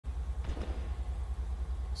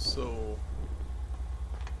So,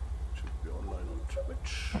 should be online on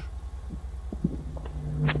Twitch.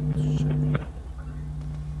 Let's check that.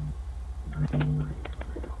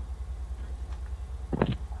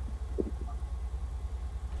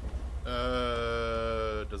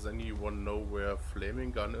 Does anyone know where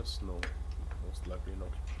Flaming Gun is? No, most likely not.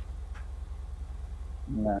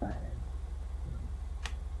 No.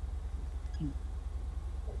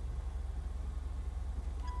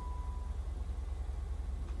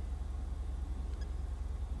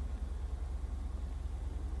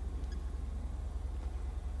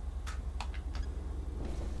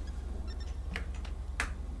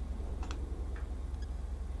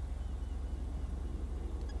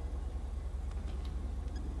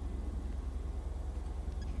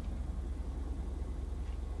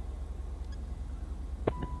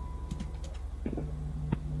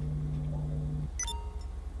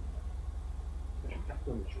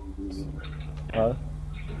 Huh?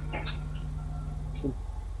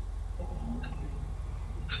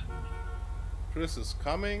 Chris is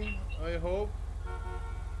coming, I hope.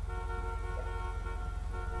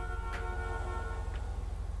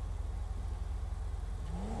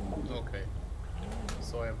 Okay,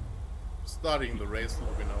 so I'm starting the race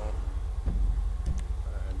lobby now.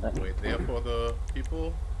 And wait there for the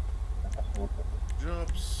people.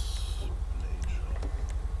 Jobs. Play job.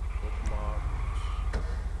 Bookmarked.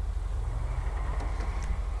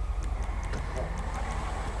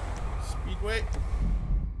 Speedway.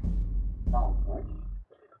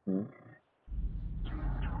 Hmm.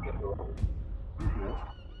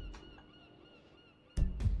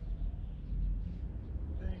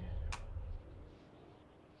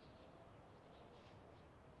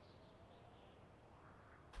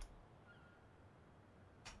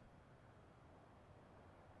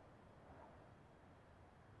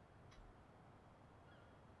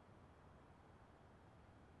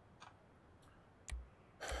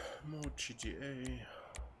 More GTA.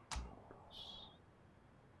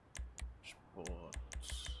 Sport.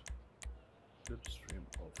 Slipstream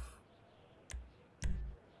off.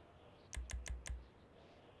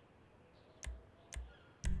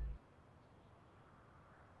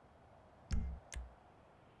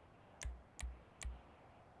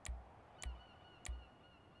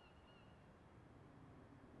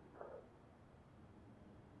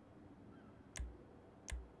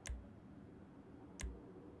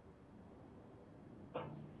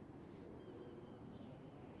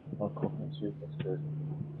 Encore monsieur parce que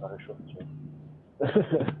ça réchauffe.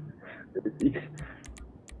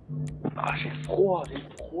 Ah j'ai froid, j'ai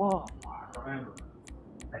froid.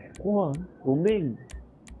 J'ai froid, hein. Au Maine.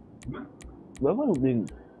 Bah ouais, au Maine.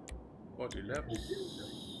 40 laps.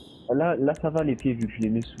 Là ça va les pieds vu que je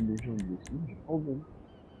les mets sous les jambes, mais sinon j'ai pas bon.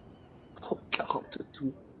 Oh, 40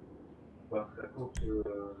 tout.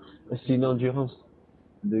 C'est une endurance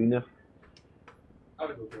de 1 heure. Ah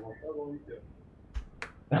mais donc on mange pas avant 8 heures.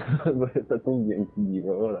 Ouais, ça tombe bien qu'il dit,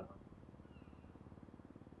 bah, voilà.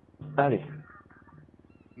 Allez.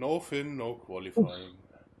 No fin, no qualifying.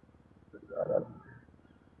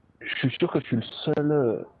 Je suis sûr que je suis le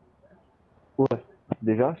seul... Ouais,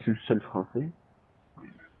 déjà, je suis le seul français.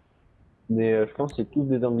 Mais je pense que c'est tous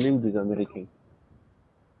des Anglais ou des Américains.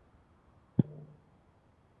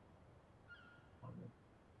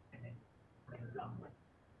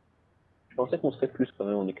 Je pensais qu'on serait plus quand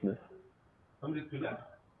même, on est que 9. Vous êtes que 9?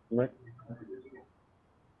 Ouais.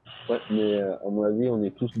 Ouais, mais à mon avis, on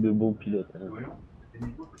est tous de bons pilotes. Hein.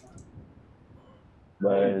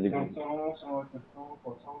 Bah, les gars. 500, 100, 400,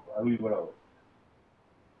 300... Ah oui, voilà. Ouais.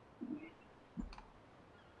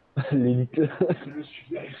 L'élite.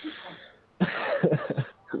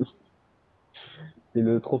 C'est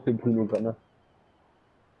le trophée Bruno Grana.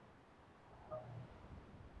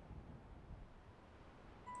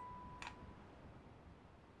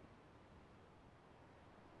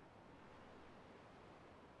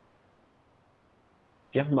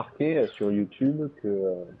 J'ai remarqué sur YouTube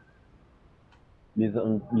que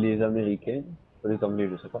les Américains, les Anglais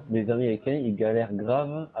je sais pas, les Américains ils galèrent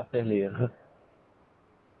grave à faire les R.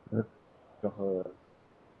 Genre,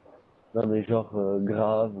 non mais genre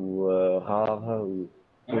grave ou rare ou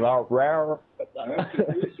rare.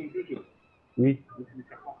 Oui.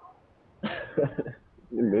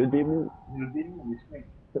 Le démon. Le démon,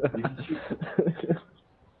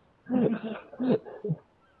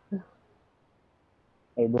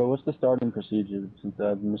 Hey bro, what's the starting procedure since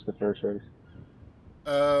I missed the first race?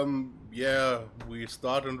 Yeah, we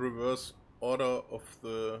start in reverse order of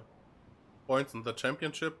the points in the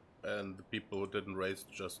championship, and the people who didn't race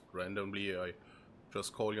just randomly, I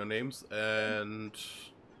just call your names, and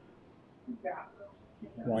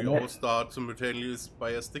We all start simultaneously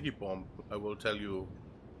by a sticky bomb. I will tell you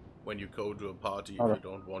when you go to a party if you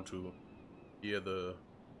don't want to hear the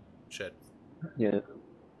chat. Il y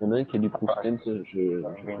en a un qui a du content, je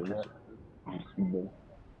connais. Speedball.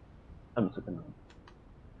 Ah, mais c'est pas mal.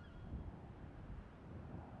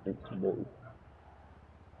 Speedball.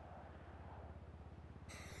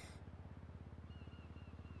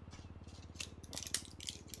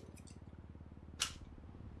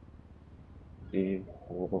 Et...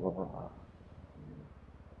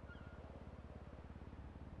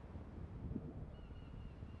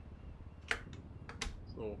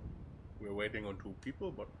 So, we're waiting on 2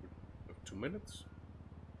 people, but we have 2 minutes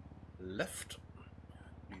left.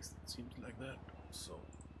 At least it seems like that. So,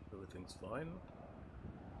 everything's fine.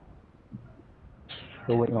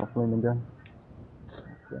 Still waiting on Flynn again.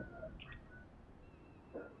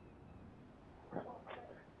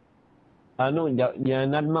 Ah non, il y a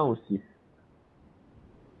un Allemand aussi.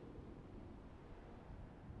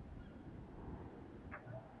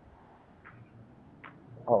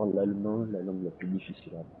 Oh, l'allemand, la langue la plus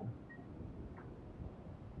difficile à apprendre.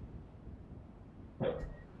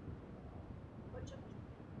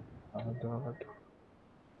 Oh god.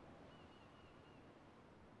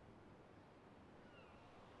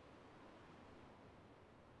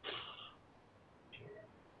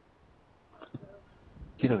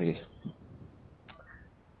 Quelle heure il est?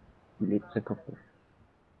 Il est 59.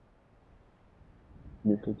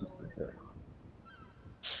 Bientôt 19h.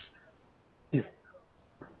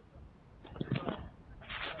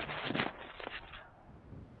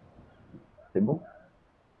 C'est bon?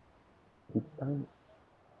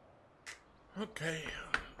 Okay.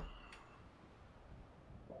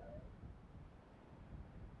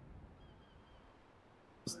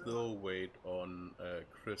 Still wait on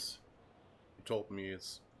Chris. He told me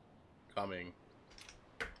he's coming.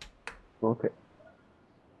 Ok.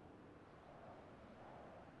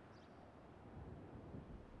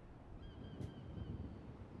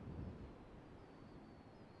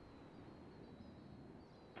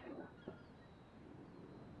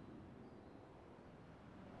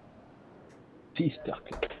 Pfister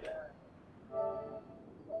Cup.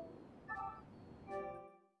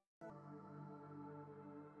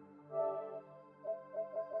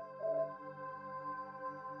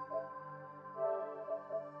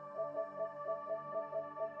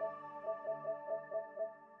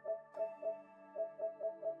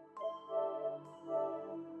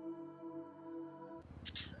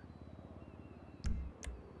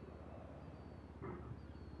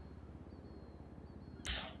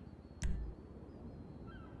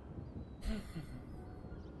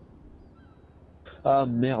 Ah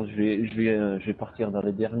merde, je vais partir dans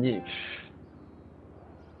les derniers.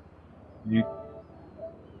 Du...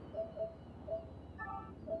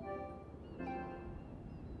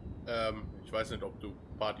 Ich weiß nicht, ob du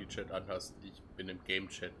Party-Chat anhast. Ich bin im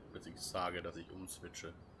Game-Chat, bis ich sage, dass ich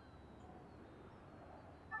umswitche.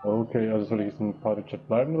 Okay, also soll ich jetzt im Party-Chat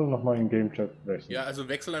bleiben oder nochmal in Game-Chat wechseln? Ja, also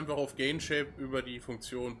wechsel einfach auf Game-Chat über die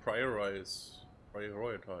Funktion Prioritize.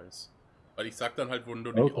 Weil ich sag dann halt, wo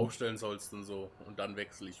du dich aufstellen sollst und so. Und dann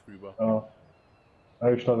wechsle ich rüber. Ja,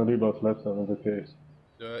 ich starte lieber als letzter, wenn es okay ist.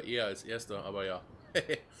 Eher als erster, aber ja.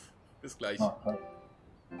 Bis gleich.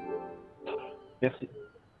 Merci.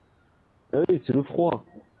 Oui, c'est le froid.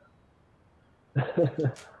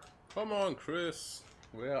 Come on, Chris.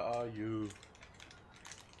 Where are you?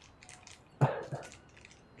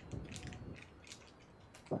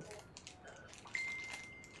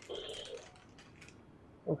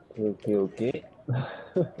 Okay.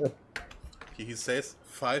 He says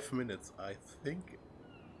 5 minutes. I think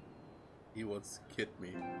he was kidding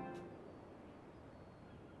me.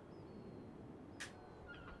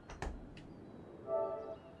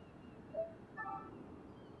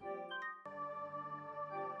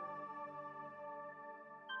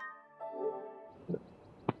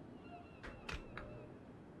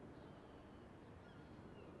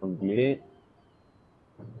 Anglais.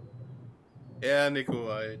 Yeah, Nico,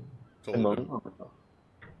 I told him.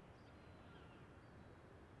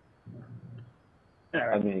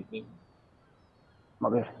 Américain.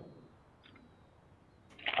 Allez.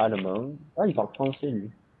 Allemand. Ah, il parle français,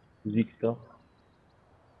 lui. Victor.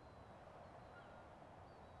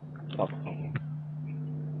 Ah,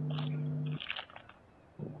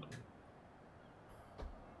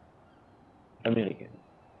 américain.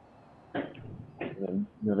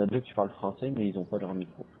 Il y en a deux qui parlent français, mais ils n'ont pas leur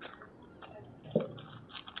micro.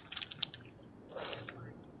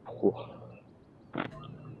 Oh.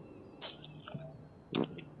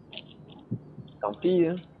 Tant pis,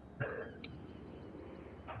 hein.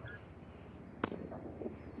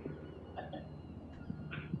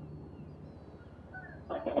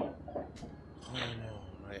 Oh no,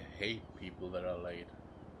 I hate people that are late.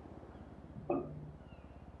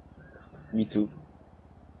 Me too.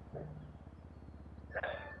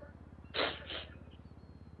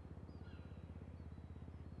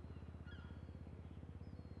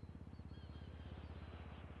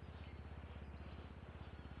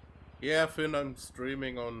 Yeah, Finn, I'm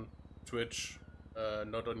streaming on Twitch,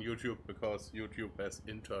 not on YouTube, because YouTube has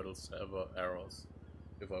internal server errors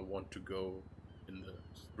if I want to go in the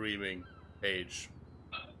streaming page.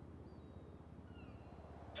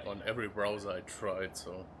 On every browser I tried,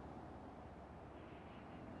 so...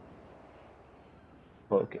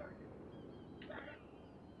 Ok.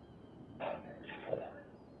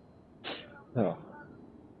 Alors.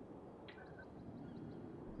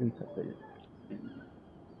 Il s'appelle.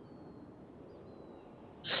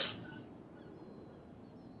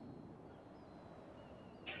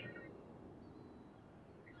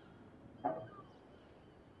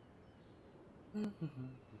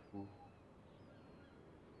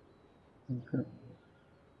 Okay.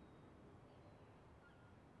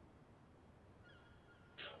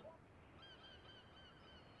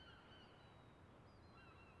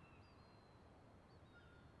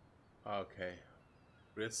 Okay.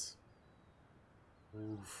 Chris.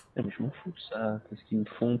 Ouf. Mais je m'en fous de ça. Qu'est-ce qu'ils me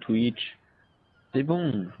font, Twitch? C'est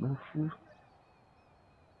bon, je m'en fous.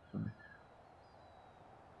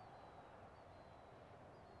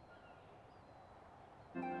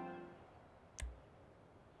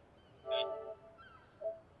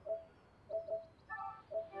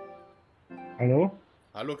 Hallo?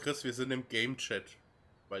 Hallo Chris, wir sind im Game Chat.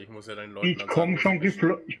 Weil ich muss ja deinen Leuten Ich dann komm sagen, schon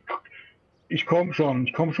geflogen. Ich komm schon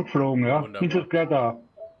geflogen, ja. Wunderbar. Bin schon gleich da.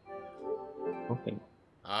 Okay.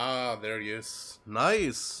 Ah, there he is.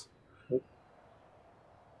 Nice.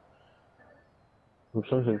 Donc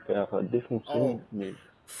ça, je vais me faire défoncer. Oh. Mais...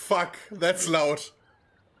 Fuck, that's loud.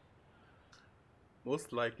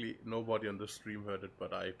 Most likely nobody on the stream heard it,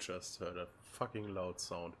 but I just heard a fucking loud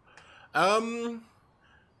sound.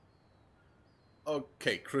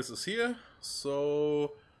 Okay, Chris is here,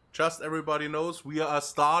 so just everybody knows we are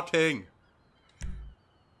starting.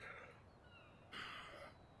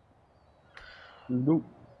 Go.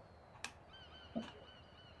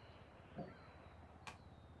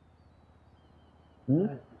 J'ai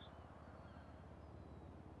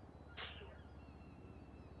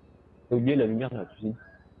oublié la lumière de la cuisine.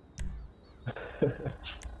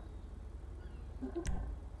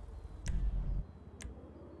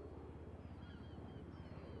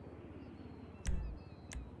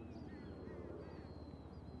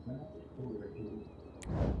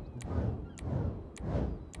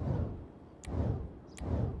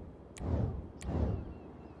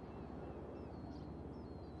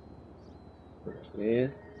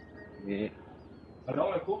 Et...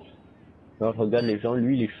 Alors, la course? Alors, je regarde les gens,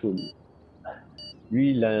 lui il est chaud.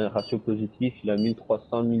 Lui il a un ratio positif, il a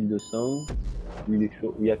 1300, 1200. Lui il est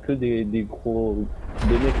chaud. Il y a que des gros...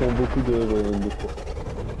 Des mecs qui ont beaucoup de courses.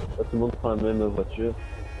 Tout le monde prend la même voiture.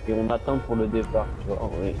 Et on attend pour le départ, tu vois.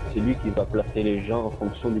 Ouais, c'est lui qui va placer les gens en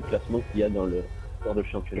fonction du classement qu'il y a dans le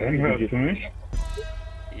championnat. Dann hörst du mich?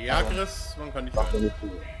 Ja, Chris, man kann dich hören.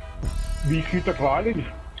 Wie viel der Quali?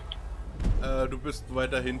 Du bist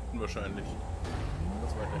weiter hinten wahrscheinlich. Du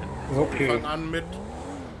bist weiter hinten. So, Okay. wir fangen an mit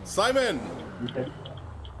Simon!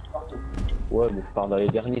 Ouais, mais je pars dans les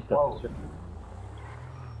derniers, ça c'est sûr.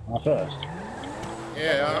 First.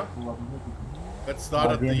 Yeah. Let's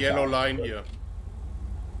start at the yellow line here.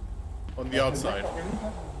 On the outside.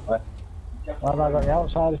 Well, I got the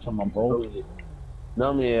outside of someone, Paul.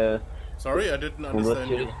 Non mais Sorry, I didn't on doit understand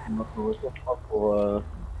tirer you. sur notre voiture, je crois, pour...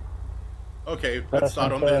 Okay, let's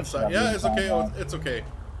start on the inside. Yeah, it's okay, it's okay.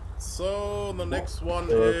 So, the next one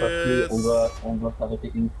parce is... on va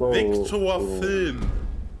s'arrêter une fois Victor Film.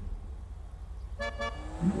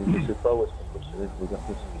 Je sais pas où est-ce qu'on peut tirer, je regarde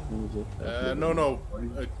ce que No,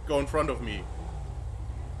 go in front of me.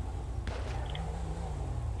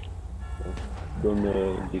 donne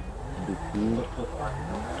des coups.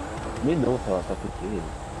 Mais non, ça va pas péter.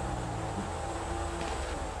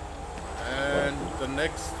 And the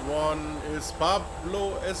next one is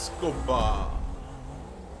Pablo Escobar.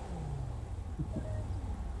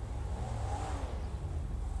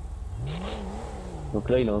 Donc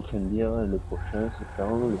là, il est en train de dire le prochain c'est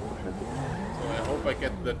quand, le prochain c'est quand. So I hope I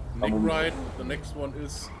get the nick right. The next one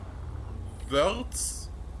is Wurz.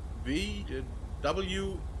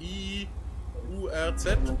 W-E-U-R-Z.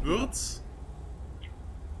 Wurz.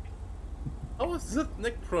 How is that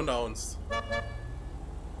nick pronounced?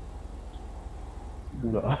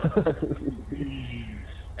 Oula.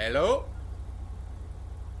 Hello?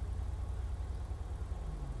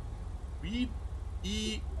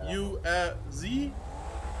 E-U-R-Z.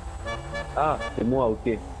 Ah, c'est moi, ok.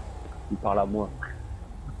 Il parle à moi.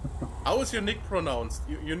 How is your nick pronounced?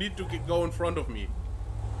 You need to go in front of me.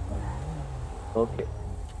 Ok.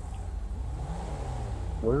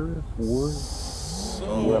 Word. So,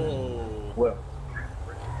 Ouais.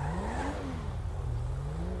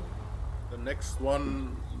 the next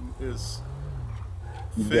one is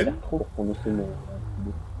Il galère Finn. trop pour prononcer mon.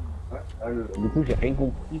 Du coup, j'ai rien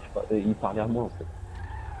compris. Il parlait à moi en fait.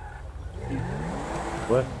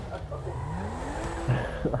 Ouais.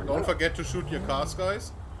 Don't forget to shoot your cars,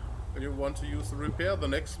 guys. When you want to use the repair. The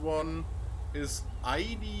next one is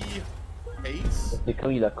ID Pace. C'est quand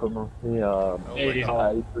il a commencé à. Oh my God.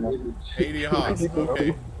 à épeler le 80 hearts.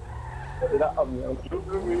 Okay. Et là, ah merde.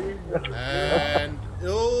 And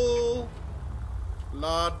Il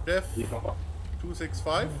La Def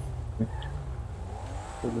 265.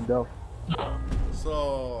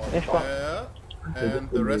 So there. And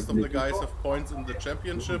the rest of the guys have points in the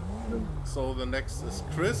championship. So the next is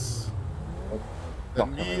Chris.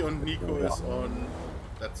 Then me and Nico is on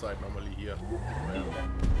that side normally here.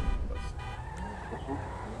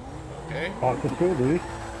 Okay. Ah, c'est sûr, oui.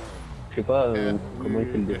 Je sais pas And comment il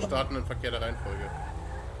fait le wir départ. starten in verkehrter Reihenfolge.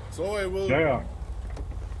 So I will. Ja, ja.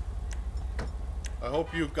 I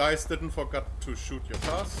hope you guys didn't forget to shoot your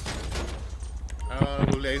cars.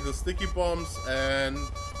 We'll lay the sticky bombs and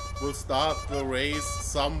we'll start the race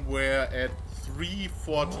somewhere at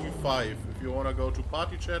 3:45. If you wanna go to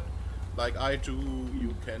party chat, like I do,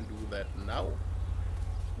 you can do that now.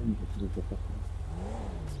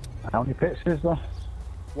 How many pits is there?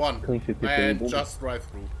 One. Quand il fait péter les And bombes. just drive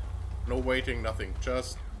through. No waiting, nothing.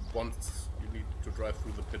 Just once. You need to drive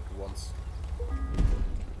through the pit once.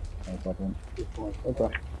 No problem. Il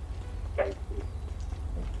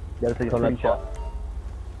y a le screenshot.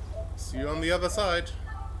 See you on the other side.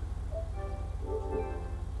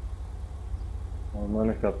 Oh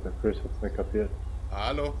Mann, ich glaube, der Chris hat es nicht kapiert.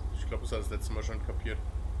 Hallo. Ich glaube, das hat das letzte Mal schon kapiert.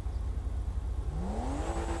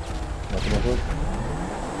 Warte mal kurz.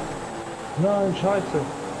 Nein, scheiße.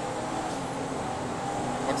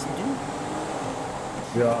 Was denn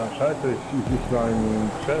du? Ja, scheiße, ich war im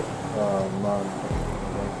Chat. Ah, Mann.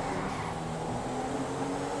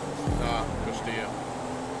 Ah, verstehe.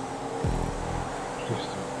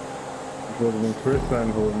 Ich wollte den Chris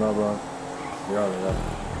einholen, aber ja.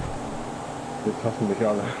 Jetzt hassen mich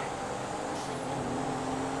alle.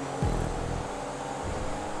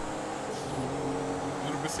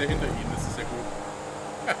 Du bist ja hinter ihnen, das ist ja gut.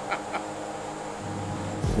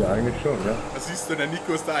 Ja, eigentlich schon, ja. Das siehst du, der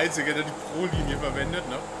Nico ist der Einzige, der die Pro-Linie verwendet,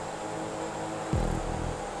 ne?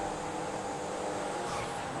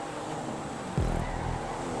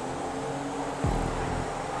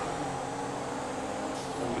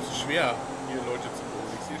 Oh, das ist schwer, hier Leute zu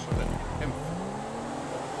holen. Ich sehe schon, der Nico kämpft.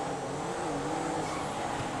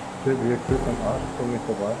 Steht hier Chris am Arsch, komm nicht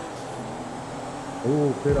vorbei.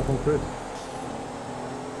 Oh, Fehler von Chris.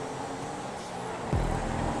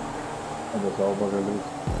 Aber sauber gelöst.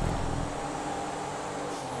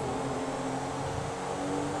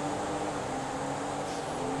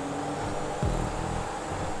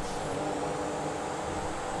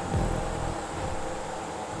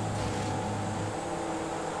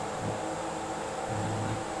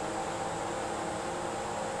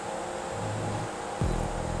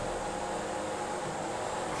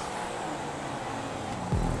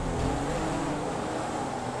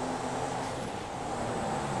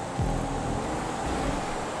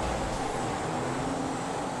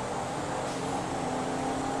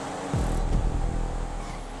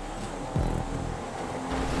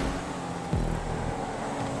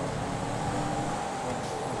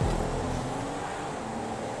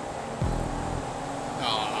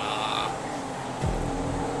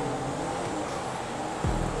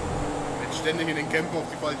 Ständig in den Camper auf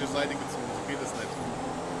die falsche Seite gezogen, so geht es nicht.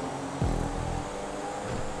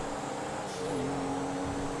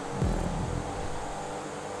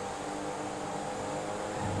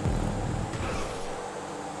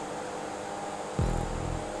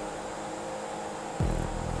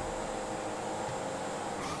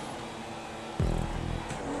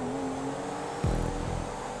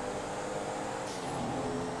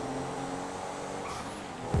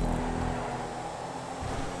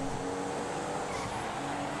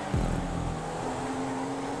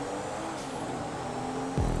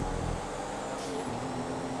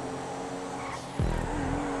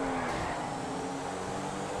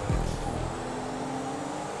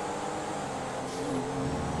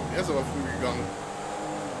 Er ist aber früh gegangen.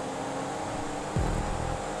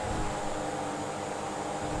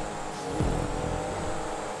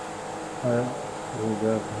 Ah ja, oh,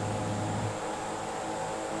 der.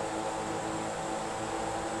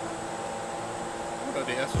 Oder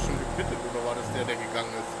der erste schon gepittet? Oder war das der, der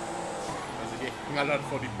gegangen ist? Also sich echt knallhart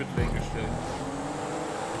vor die Pitlane gestellt.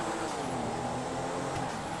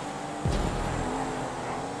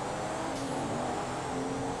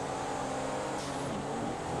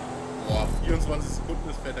 Boah, 24 Sekunden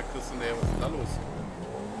ist fährt der Chris hinterher. Was ist denn da los?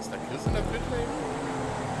 Ist da Chris in der Pitlane?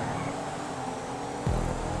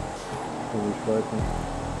 Also ich weiß nicht.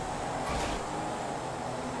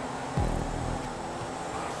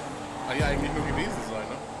 Kann ja eigentlich nur gewesen sein,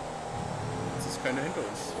 ne? Jetzt ist keiner hinter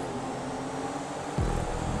uns.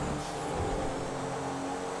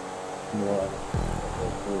 Ja.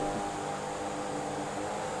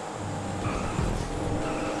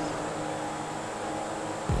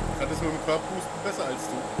 Ich hatte es mit dem Körperpusten besser als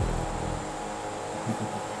du.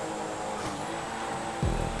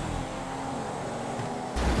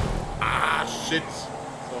 Ah, shit.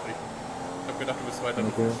 Sorry. Ich hab gedacht, du bist weiter.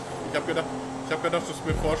 Okay. Ich hab gedacht, du hast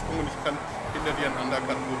mir Vorsprung und ich kann hinter dir einen Undercut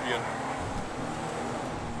probieren.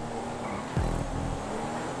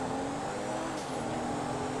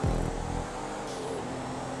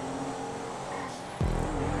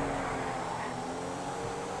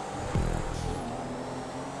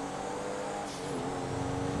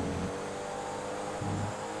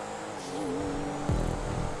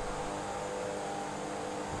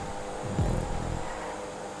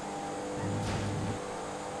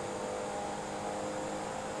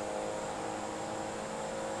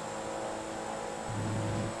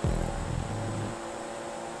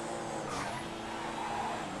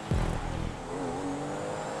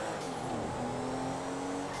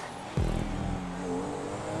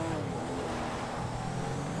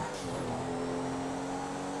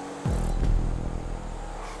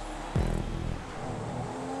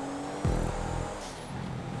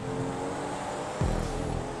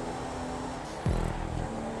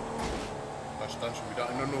 Dann schon wieder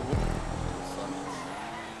einer nur rum. Interessant.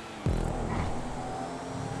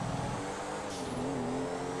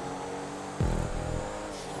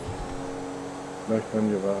 Vielleicht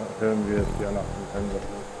hören wir jetzt die anderen Fenster.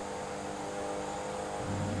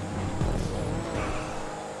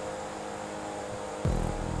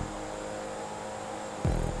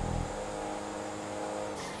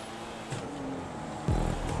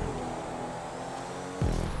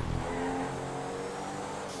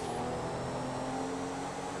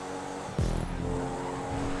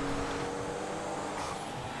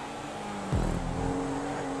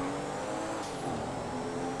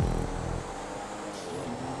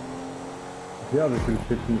 Ja, wie viele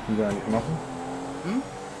Pits müssen wir eigentlich machen? Hm?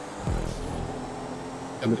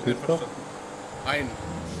 Ich hab Alle nicht Pits doch? verstanden. Ein.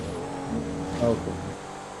 Ah, okay.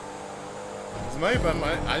 Das mache ich bei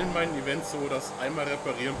allen meinen Events so, dass einmal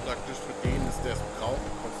reparieren praktisch für den ist, der es braucht,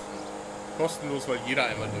 kostenlos, weil jeder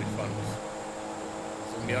einmal durchfahren muss.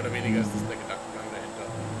 So mehr oder weniger ist das der Gedankengang dahinter.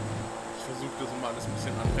 Ich versuche das immer alles ein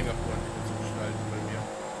bisschen anfängerfreundlicher zu gestalten bei mir.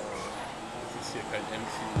 Das ist hier kein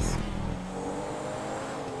MCC.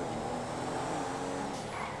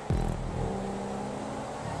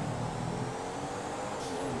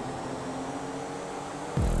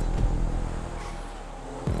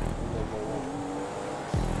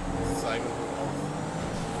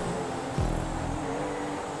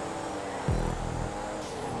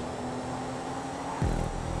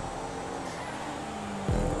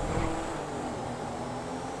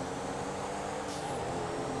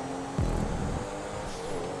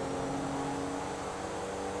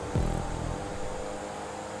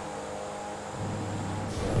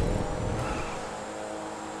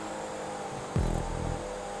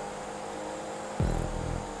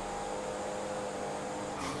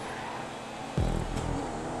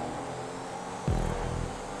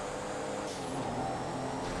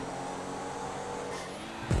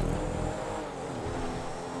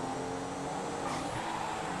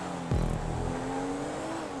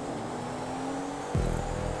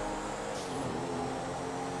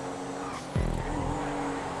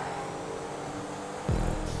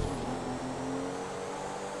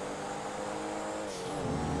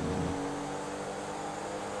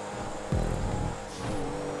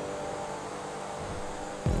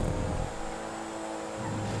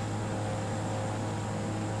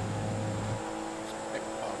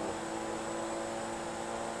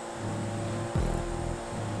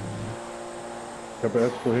 Ich habe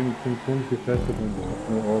erst vorhin 5 Pfund getestet und ich dachte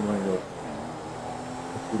nur, oh mein Gott.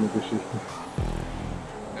 Das ist so eine Geschichte.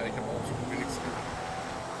 Ja, ich habe auch so gut wie nichts gemacht.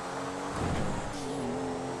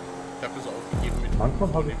 Ich habe das aufgegeben mit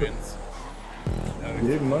Manchmal habe ich Events. Ja,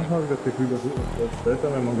 Eben, manchmal habe ich das Gefühl, das ist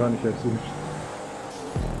besser, wenn man gar nicht erst sucht.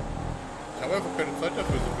 ich habe einfach keine Zeit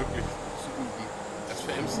dafür, so wirklich zu üben. Das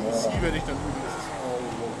für MCC werde ich dann üben, das ist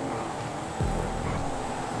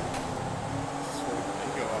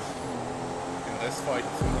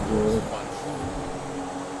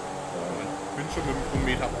schon mit dem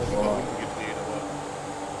Komet auch ein paar Runden gedreht, aber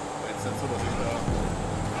war jetzt nicht so, dass ich da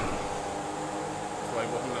 2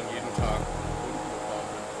 Wochen lang jeden Tag Runden gefahren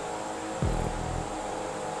bin.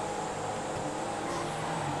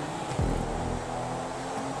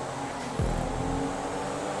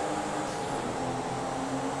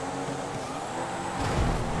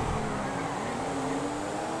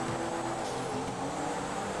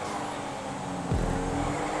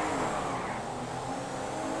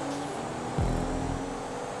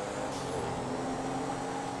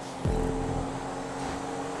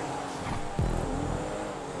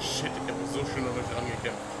 Shit, ich habe mich so schön noch nicht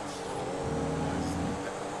rangekämpft.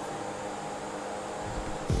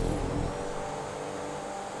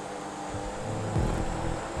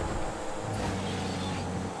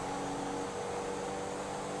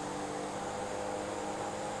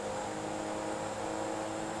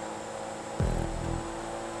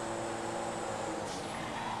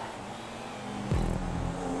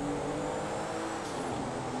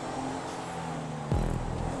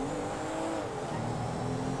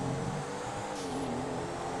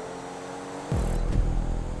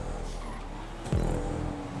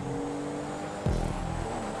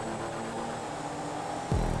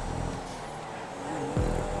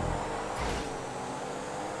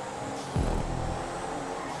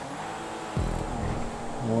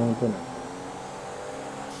 Genau.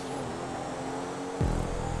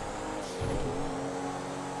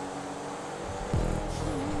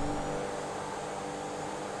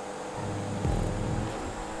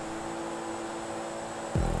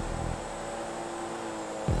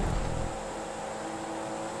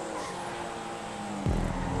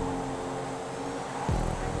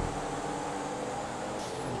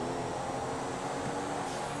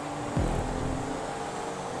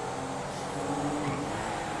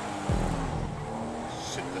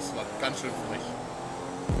 Shit, das war ganz schön frech.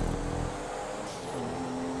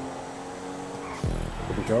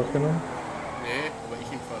 Hab ich ausgenommen? Nee, aber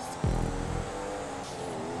ich ihn fast.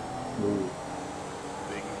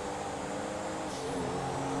 Deswegen.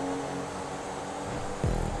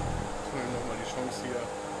 Ich will nochmal die Chance hier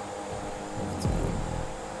aufzuholen.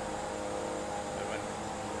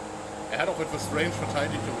 Er hat auch etwas strange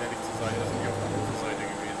verteidigt, um ehrlich zu sein. Er ist nicht auf der anderen Seite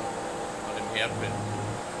gewesen. An dem Erdbett.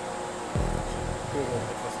 Kurve auch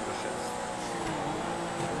etwas unterschätzt.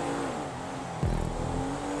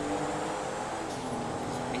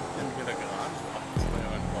 Was hängt denn wieder gerade so ab? Das war ja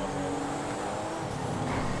ein paar so.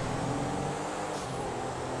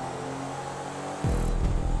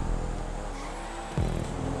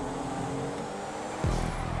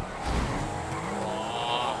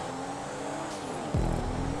 Boah.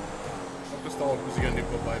 Ich glaube, das dauert, bis ich an dem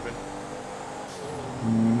vorbei bin.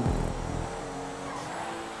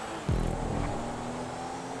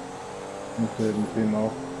 Müsste mit dem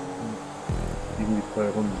auch irgendwie 2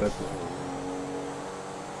 Runden besser.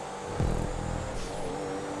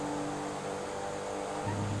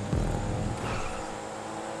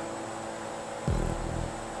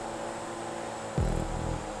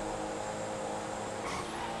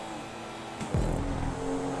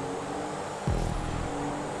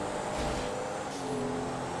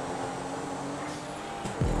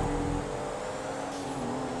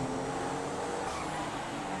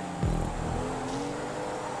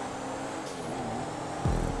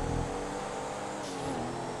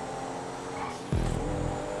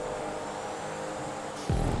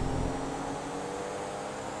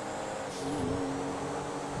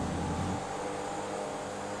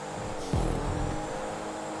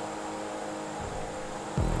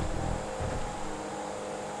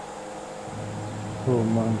 Oh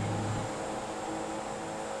Mann.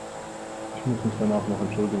 Ich muss mich danach noch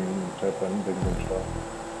entschuldigen im Chat wegen dem Start.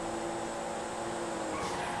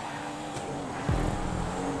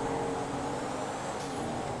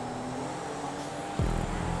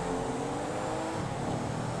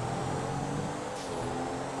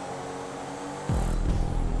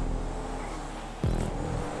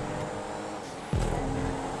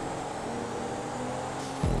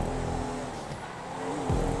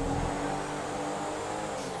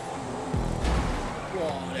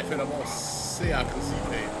 Boah, der fährt aber auch sehr aggressiv,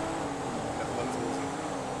 ey. Der Franzose.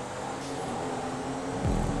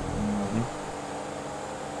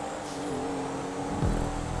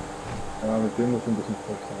 Ja, mit dem muss ein bisschen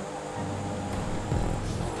frech sein.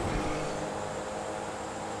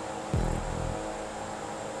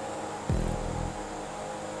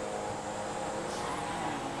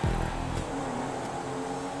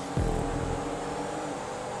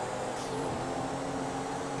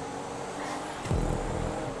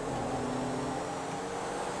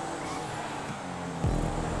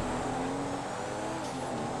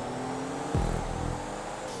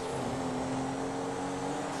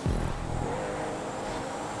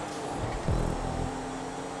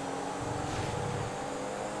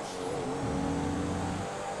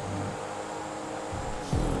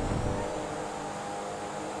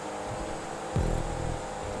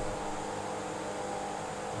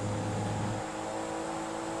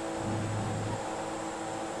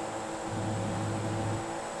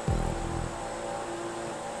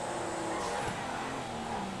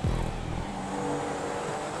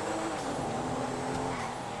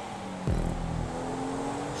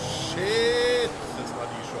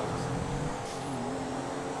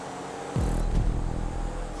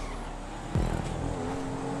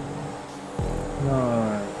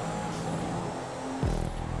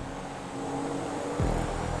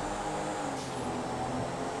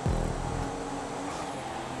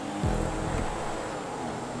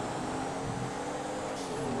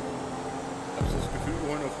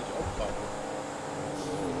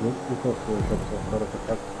 Ist auch so, ich hab's auch gerade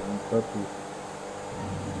verkackt. Und fertig.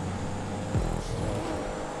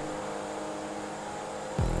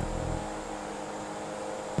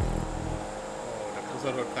 Oh, der Chris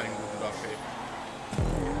hat heute keinen guten Tag, ey.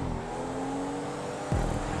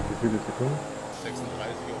 Wie viele Sekunden? 36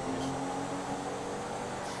 auf mich.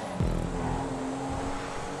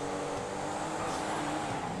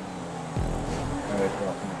 Ja, ich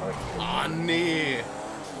war 38. Ah, nee.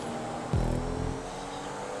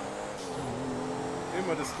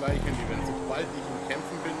 Immer das gleiche Event. Sobald ich im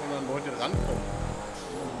Kämpfen bin und an Leute rankomme.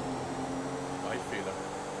 Fehler.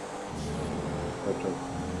 Gotcha.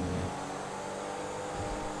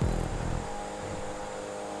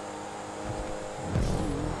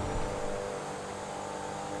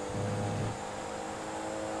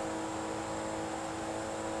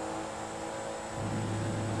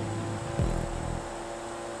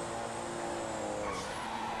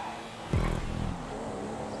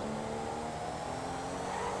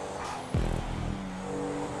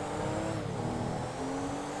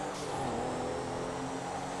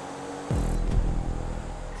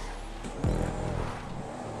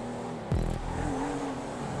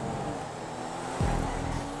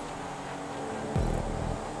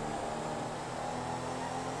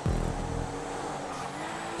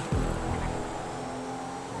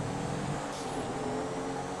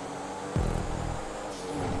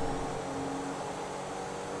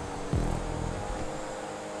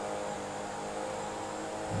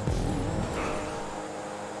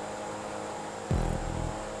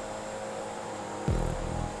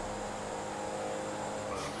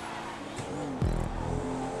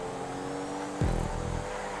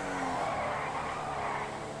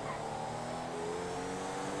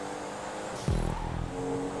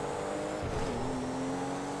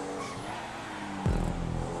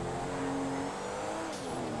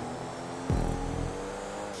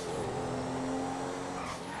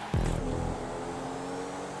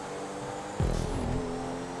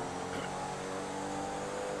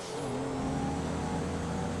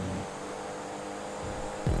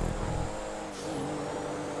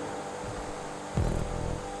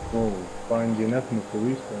 Oh, find the net with the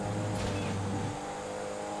restart.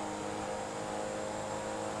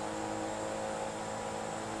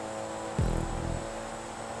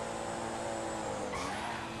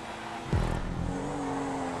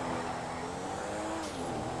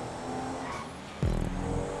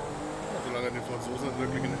 Solange die Franzosen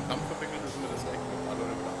wirklich in den Kampf verwickelt ist, sind wir das echt mit alle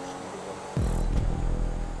oder mit Abstand gewonnen.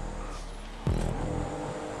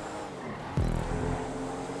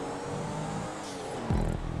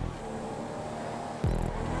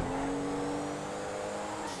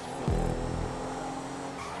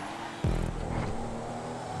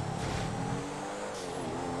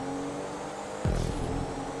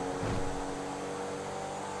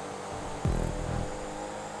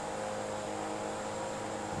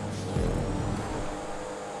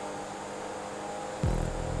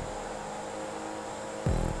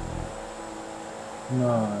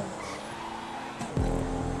 Nein.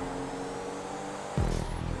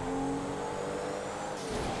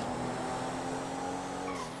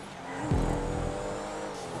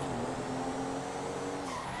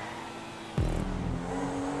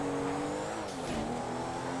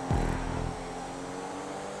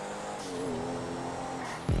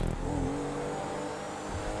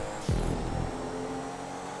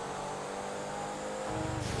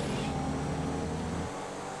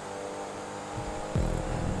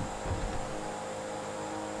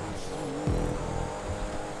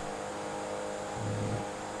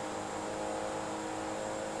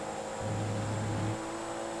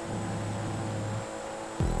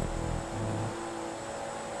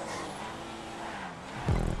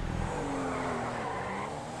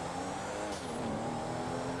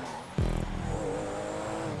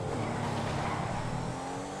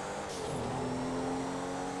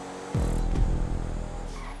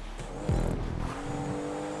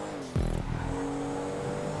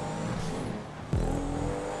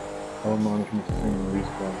 Oh Mann, ich muss zwingend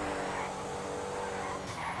respawn.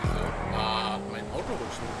 Ah, mein Auto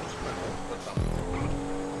rutscht nicht. Mein Auto, verdammt.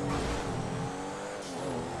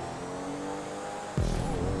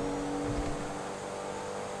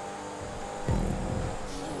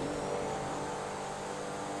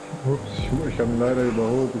 Ups, ich habe ihn leider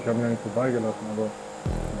überholt, ich habe ihn eigentlich vorbeigelassen, aber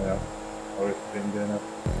naja, aber ich bin der nicht.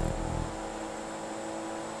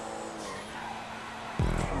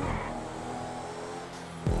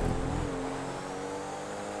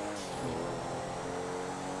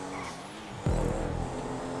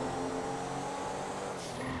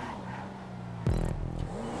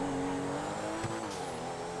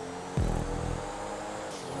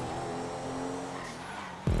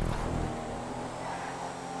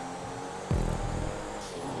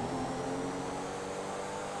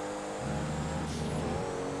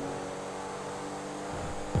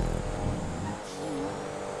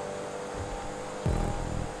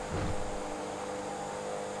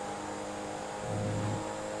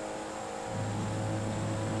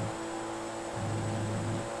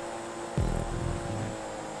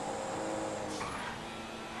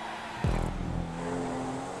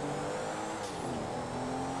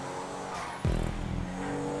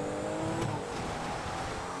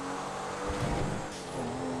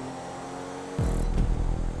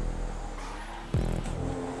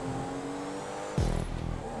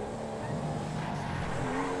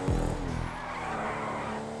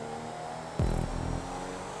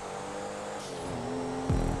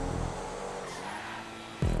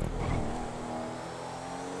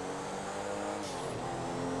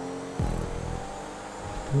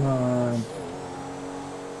 Nein.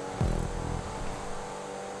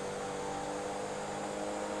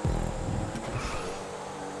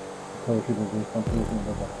 So, ich wieder so 20 Minuten in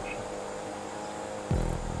der Woche.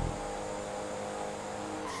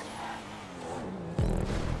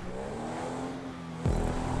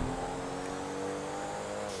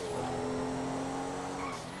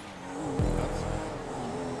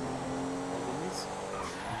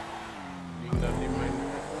 Liegen da neben meinem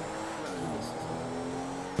Mikrofon? Nein, das ist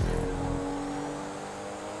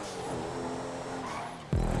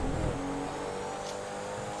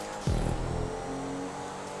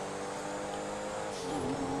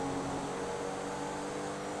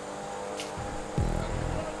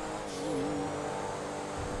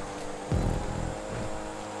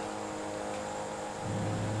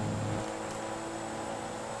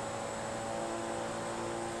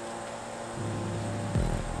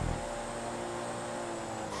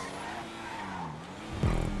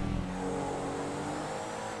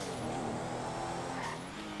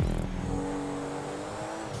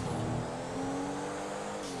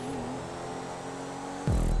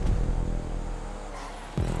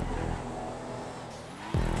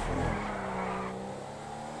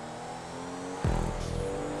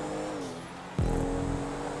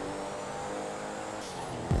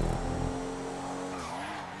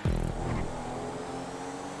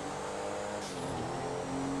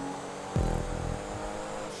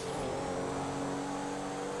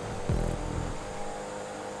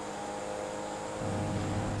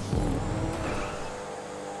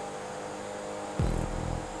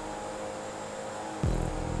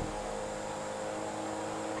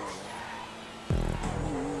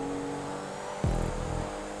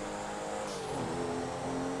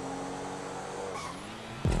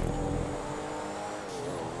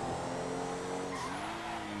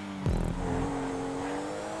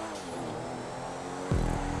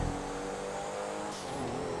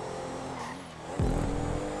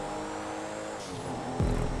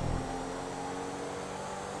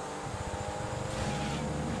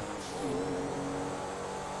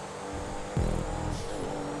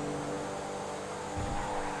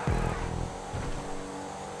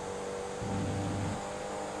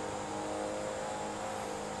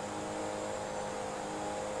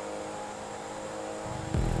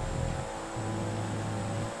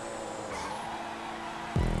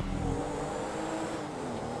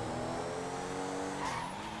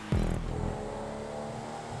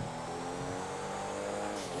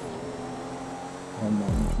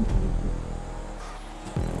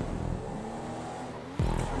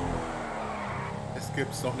das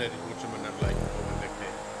gibt's doch nicht, ich rutsche mit einer gleichen Kurve weg, ey.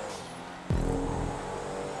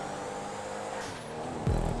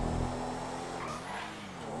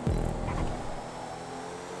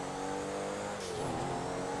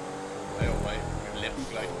 Oh wei, wir leppen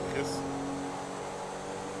gleich einen Chris.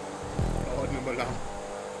 Dauert nicht mehr lang.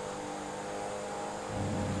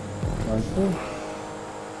 Meinst du?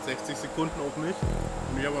 60 Sekunden auf mich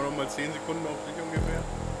und ich habe noch mal 10 Sekunden auf dich ungefähr.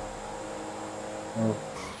 Ja.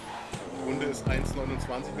 Die Runde ist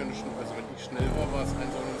 1,29, wenn du schon, also wenn ich schnell war, war es 1,29. Ja.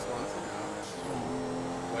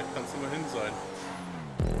 Weit kannst du mal hin sein.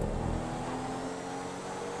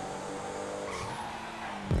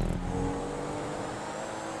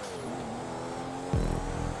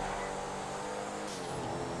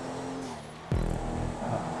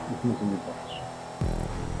 Ich muss in die Box.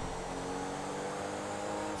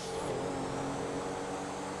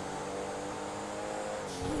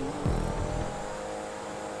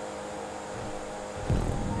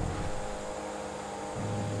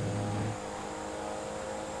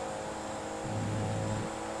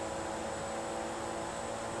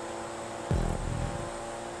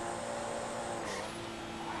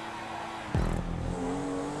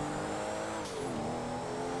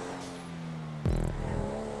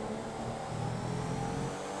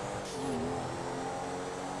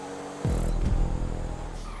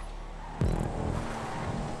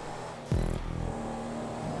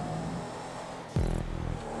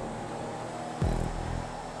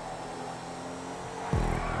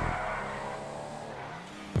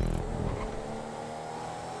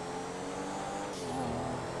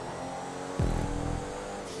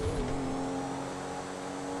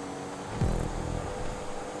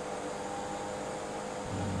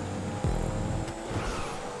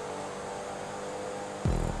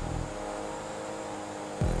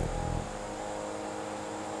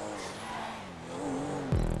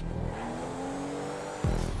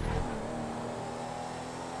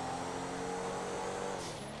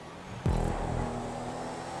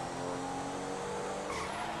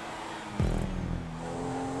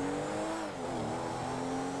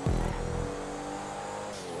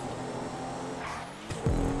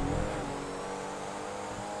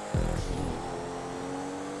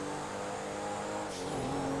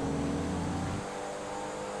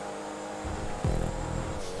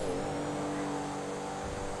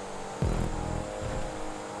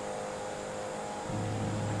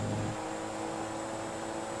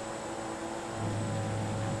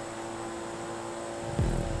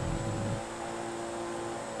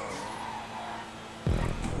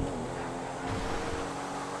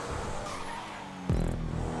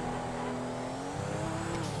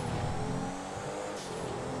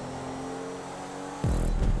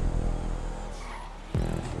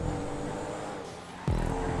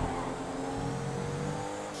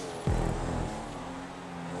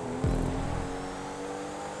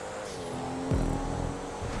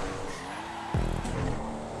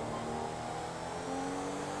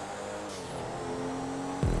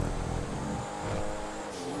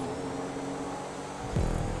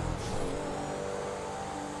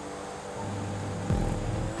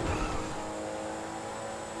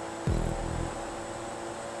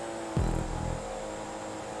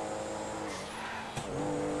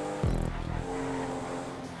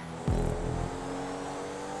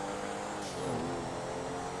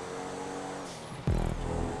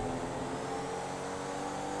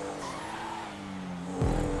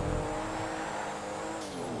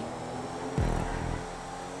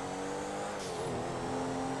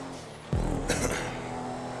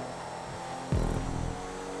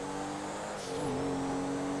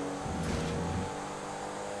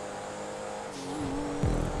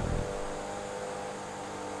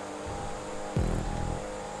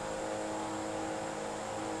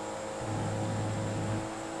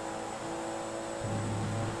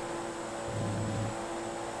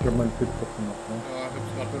 Ich habe meinen Pitstop gemacht, ne? Ja, ich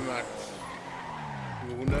hab's gerade bemerkt.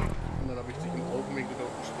 Gewundert. Und dann habe ich dich im Augenwinkel da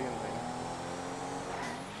unten stehen sehen.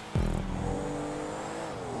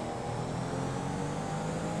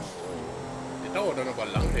 Der dauert dann aber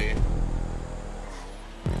lang, ey.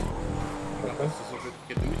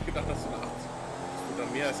 Ich hätte nicht gedacht, dass du da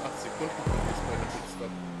mehr als 8 Sekunden bist bei der Pitstop.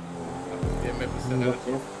 Der Map ist ja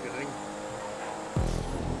relativ gering.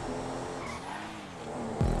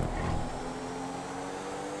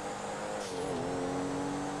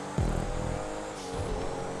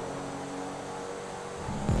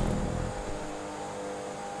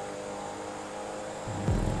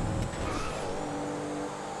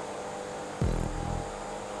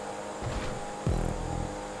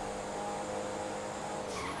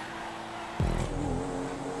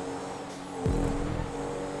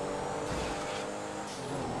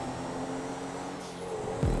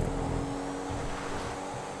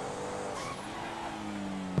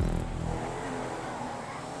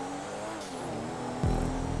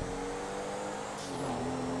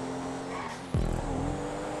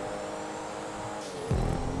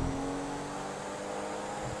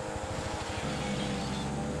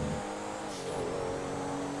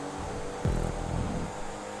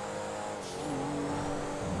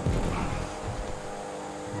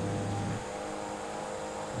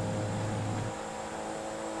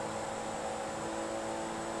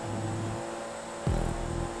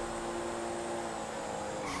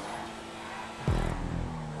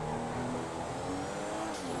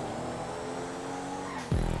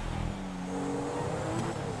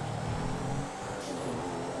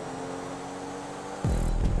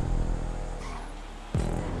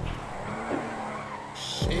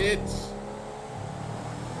 Shit!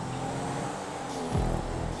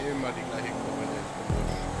 Immer die gleiche Kurve, der ist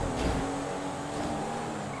komisch.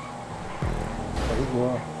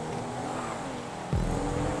 Darüber.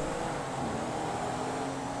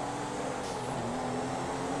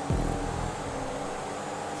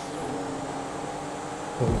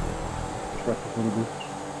 Ich weiß nicht, wo du bist.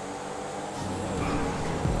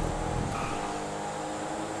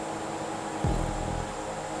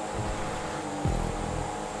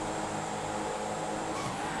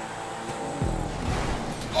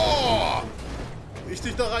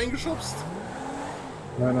 Dich da reingeschubst?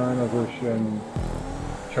 Nein, also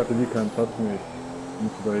ich hatte nie keinen Platz mehr. Ich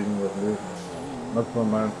musste da irgendwas lösen. Das war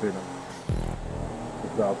mein Fehler.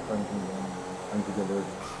 Das war Abbremsen und einziger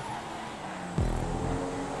Lösung.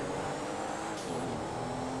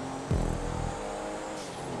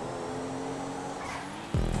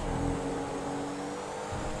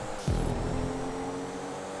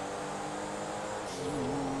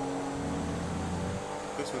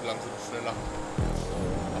 Das wird langsam schneller.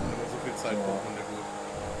 Haben immer so viel Zeit braucht man nicht gut.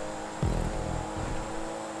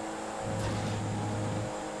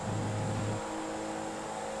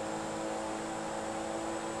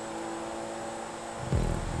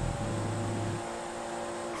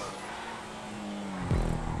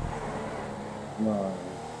 Nein,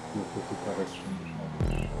 hier ist die Karre schon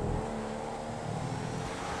geschafft.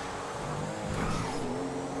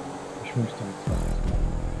 Ich möchte nichts machen.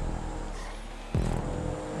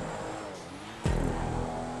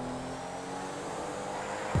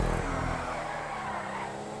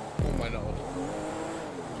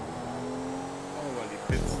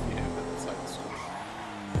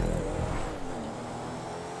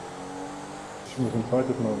 Ich muss ein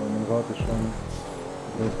zweites Mal, weil mein Rad ist schon,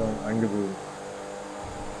 würde ich sagen, eingewöhnt.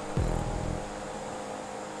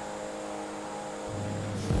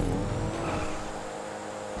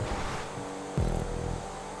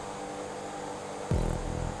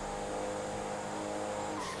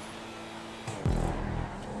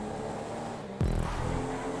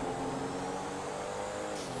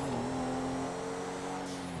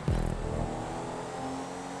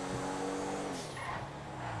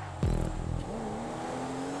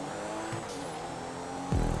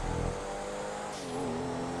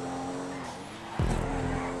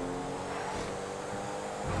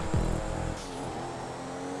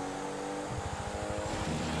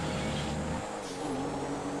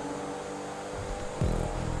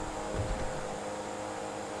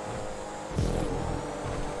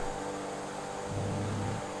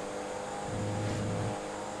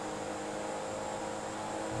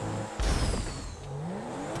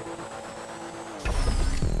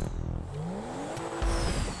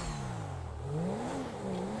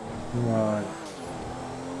 Nein.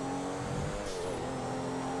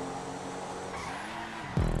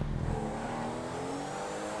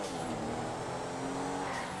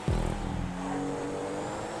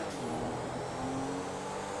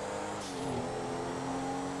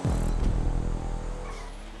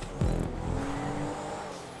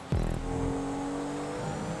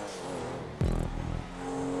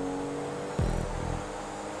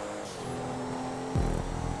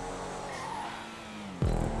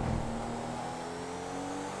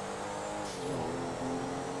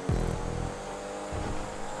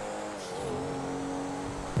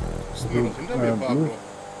 Bist du nur noch hinter mir, Pablo?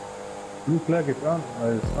 Blue Flag ist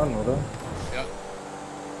an, oder? Ja.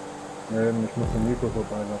 Ja, eben, ich muss den Nico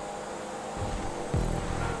vorbeilassen.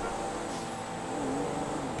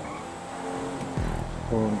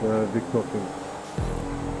 Und Victor fehlt.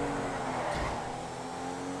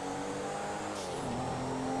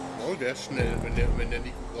 Oh, der ist schnell, wenn der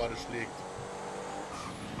Nico gerade schlägt.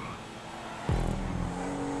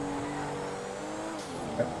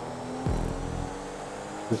 Ja.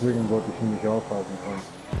 Deswegen wollte ich ihn nicht aufhalten können.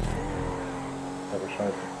 Aber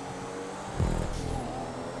scheiße.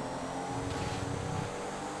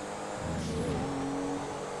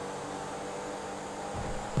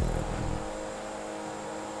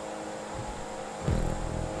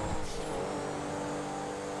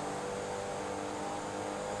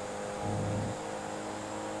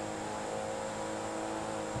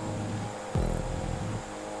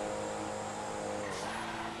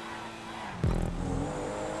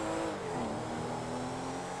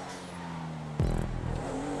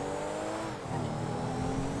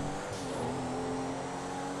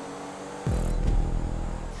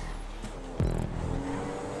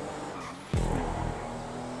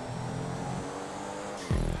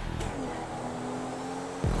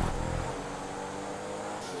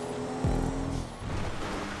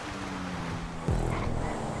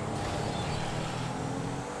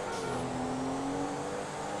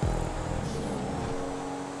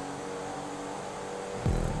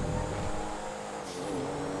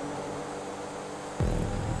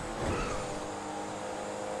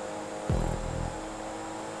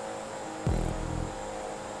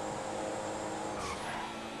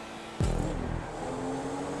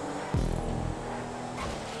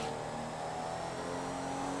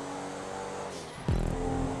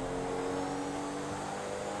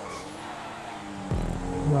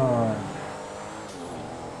 Nein.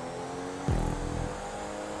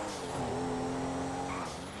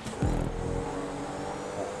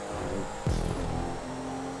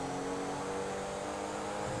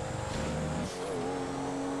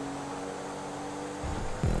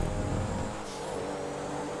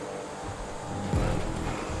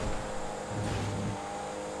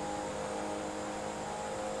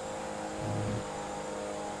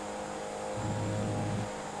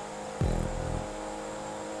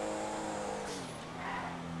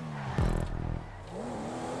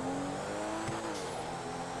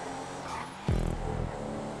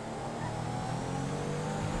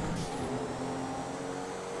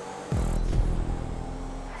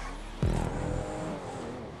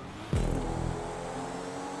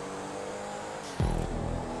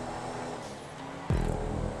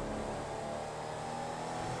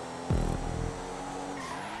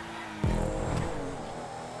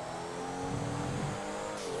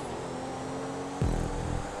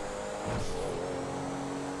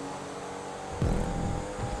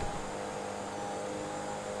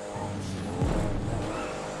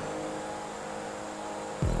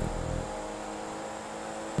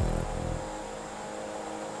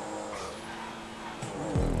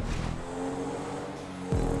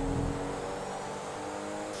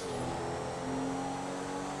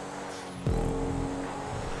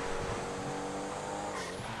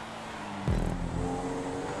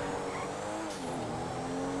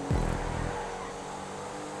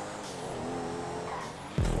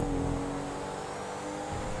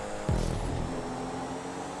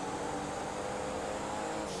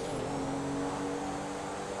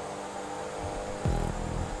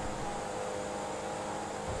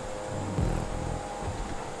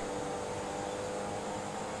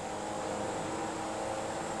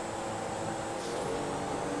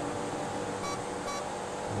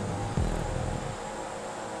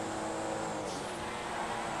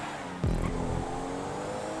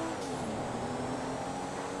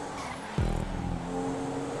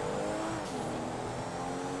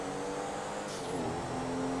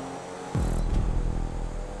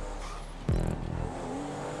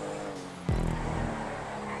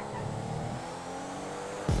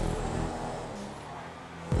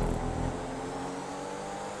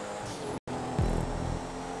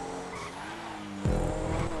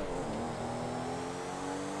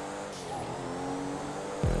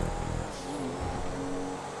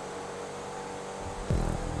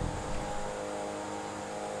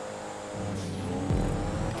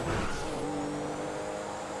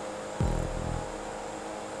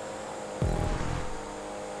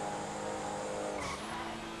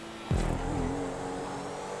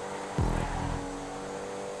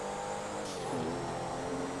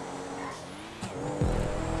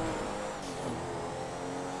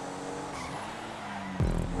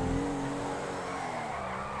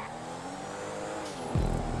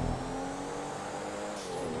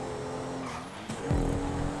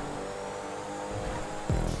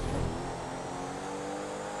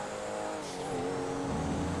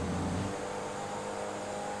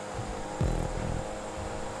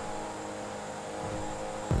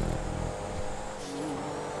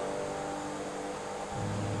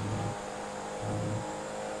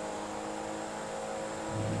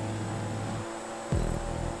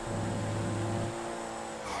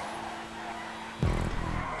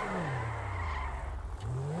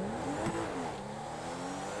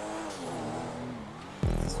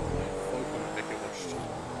 Das ist so vollkommen weggerutscht.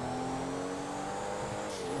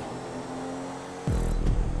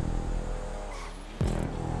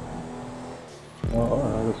 Oh,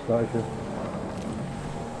 das gleiche.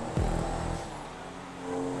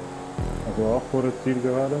 Also auch vor der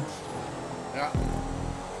Zielgerade? Ja,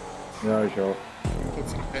 Ja, ich auch.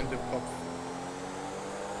 kurz gepennt im Kopf.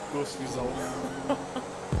 Durst wie Sau.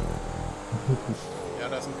 Ja,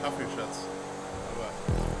 da ist ein Kaffeeschatz. Aber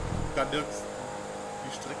kann nirgends.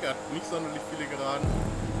 Die Strecke hat nicht sonderlich viele Geraden.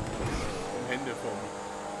 Um Hände vom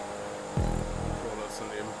Controller zu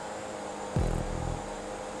nehmen.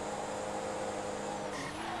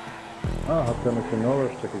 Ah, habt ihr eine genauere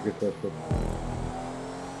Strecke getestet?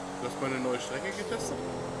 Du hast mal eine neue Strecke getestet?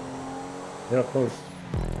 Ja, voll.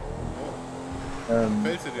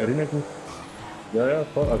 Gefällt sie dir? Erinnert mich? Ja, ja,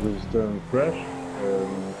 voll. Also ist Crash.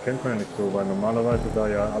 Kennt man ja nicht so, weil normalerweise da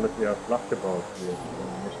ja alles eher flach gebaut wird.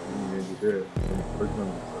 Nicht irgendwie in die Höhe.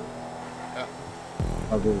 Ja.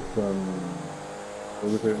 Also ist, so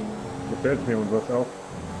gesehen gefällt mir, und was auch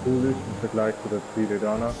cool ist im Vergleich zu der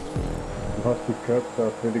Triledana, du hast die Curbs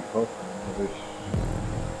da völlig offen. Also ich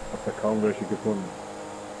habe da kaum welche gefunden.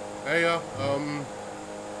 Ja,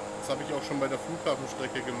 das habe ich auch schon bei der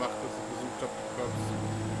Flughafenstrecke gemacht, dass ich versucht habe, die Curbs,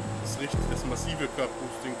 das massive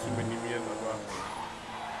Curb-Boosting zu minimieren, aber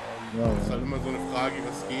Ja, das ist halt immer so eine Frage,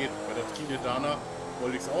 was geht. Bei der Triledana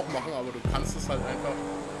wollte ich es auch machen, aber du kannst es halt einfach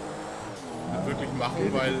nicht wirklich machen,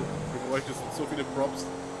 weil du bräuchtest so viele Props,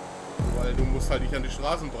 weil du musst halt nicht an die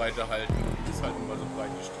Straßenbreite halten. Die ist halt immer so breit,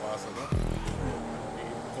 die Straße, ne? Wenn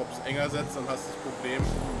du die Props enger setzt, dann hast du das Problem,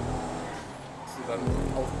 dass du dann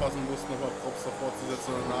aufpassen musst, nochmal Props davor zu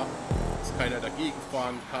setzen und danach, dass keiner dagegen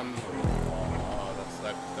fahren kann. Und, das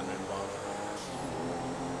treibt dich dann in den Wahnsinn.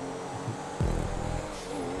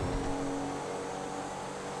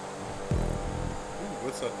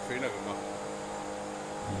 Wurz hat einen Fehler gemacht.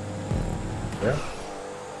 Ja?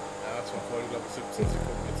 Ja, es war vorhin, glaube ich, 17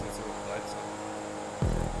 Sekunden, jetzt sind es nur 13.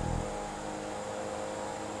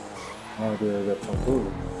 Ah, der Franzose.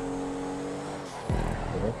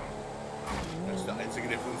 Ja. Das ist der einzige,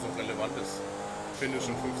 der für uns noch relevant ist. Finish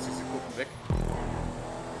in 50 Sekunden weg.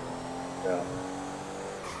 Ja.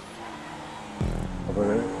 Aber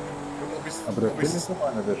der, Und ob ich's, aber der ob Finn ich's, ist doch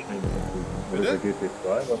einer der schnellsten. Oder Bitte? der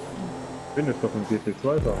GT2, was? Finn ist doch ein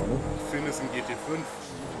GT2-Fahrer, ne? Finn ist ein GT5.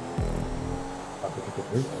 Ach, das ist doch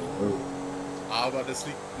nicht. Oh. Aber das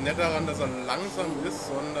liegt nicht daran, dass er langsam ist,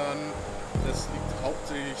 sondern das liegt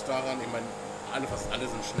hauptsächlich daran, ich meine, fast alle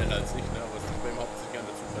sind schneller als ich, ne? Aber es liegt bei ihm hauptsächlich an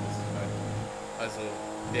der Zuverlässigkeit. Also,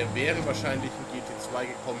 der wäre wahrscheinlich in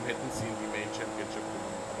GT2 gekommen, hätten sie in die Main Championship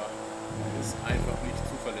genommen, aber er ist einfach nicht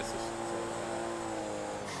zuverlässig.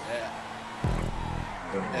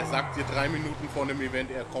 Er sagt dir 3 Minuten vor einem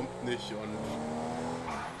Event, er kommt nicht und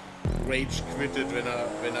Rage quittet, wenn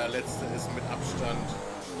er Letzter ist mit Abstand.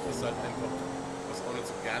 Das ist halt einfach, was auch nicht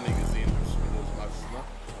so gerne gesehen ist, wenn du das magst, ne?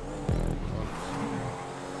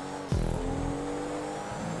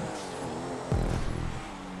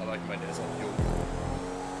 Aber ich meine, der ist auch jung.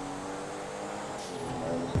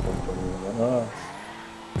 Ja, das kommt schon irgendwann. Ah.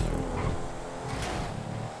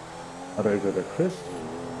 Ah, da ist ja der Chris.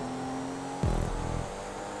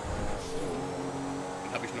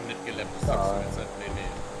 Den habe ich noch nicht gelappt, das sagst du jetzt nicht.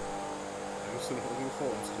 Nee. Der müsste noch irgendwo vor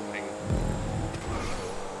uns rumhängen.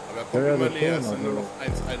 Aber er kommt immer näher, es sind nur noch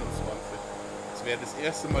 1,21. Es wäre das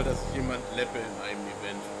erste Mal, dass ich jemand lappe in einem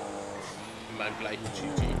Event. In meinem gleichen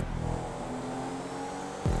GT.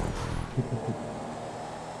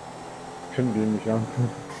 Können wir nicht an.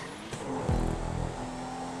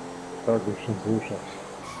 Da du schon so schaffst.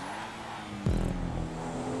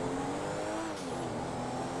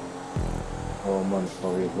 Oh Mann,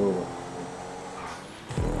 sorry, so.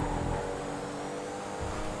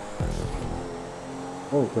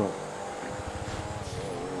 Oh Gott.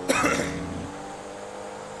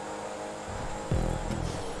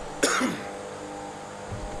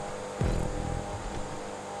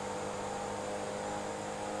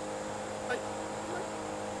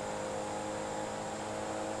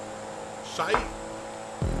 Schei!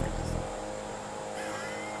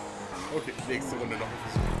 Okay, nächste Runde noch ein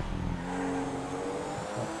Versuch.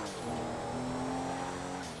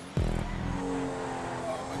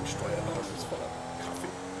 Mein Steuerrad ist voller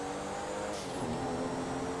Kaffee.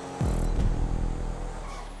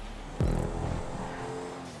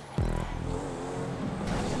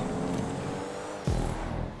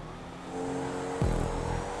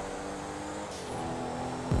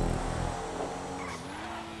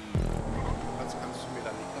 Kannst du mir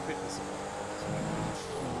dann die Kaffeetasse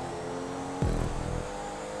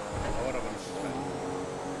dauert aber nicht so lange.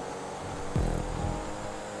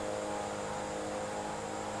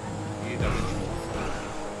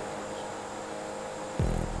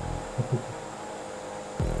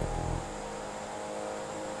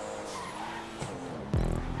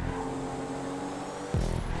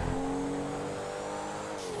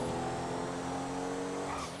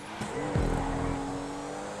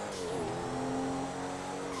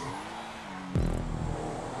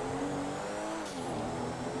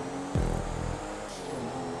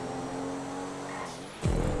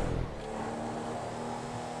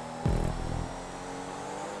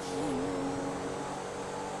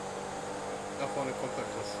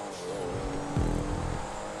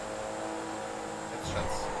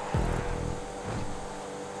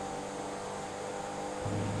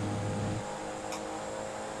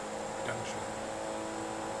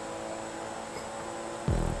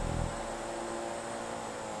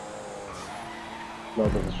 Ich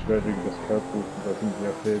glaube, das ist schwer wegen des Körpers, da sind sie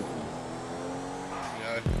ja fehlt.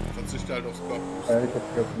 Ja, ich verzichte halt aufs Körper. Ich hab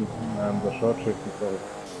vergessen, der Shortshift ist auch.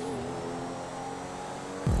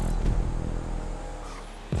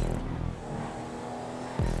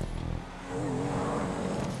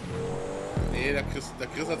 Nee, der Chris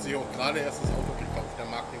hat sich auch gerade erst das Auto gekauft. Der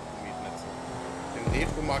mag den Comet nicht so. Den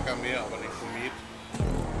Retro mag er mehr, aber den Comet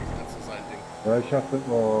ist nicht so sein Ding. Ja, ich hab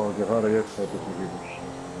oh, gerade jetzt heute so geschossen.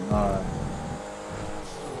 Nein.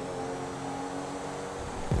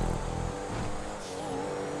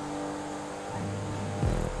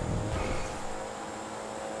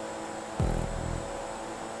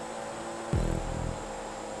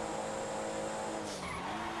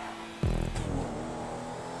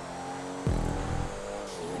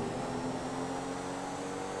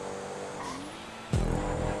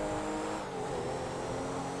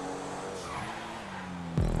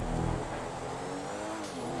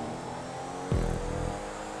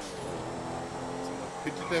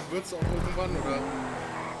 Der wird's auch irgendwann, oder?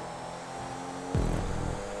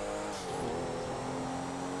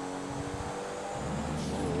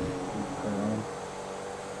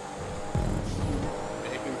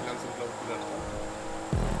 Der hängt nämlich langsam, glaube ich, wieder dran.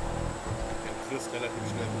 Der Chris relativ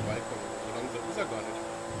schnell vorbeikommen. So langsam ist er gar nicht.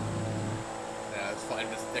 Ja, ist vor allem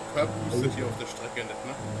der Körper boostet hier auf der Strecke nicht,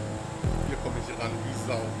 ne? Hier komme ich ran, wie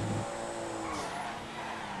Sau.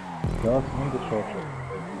 Ja, es ist ein Shortshift.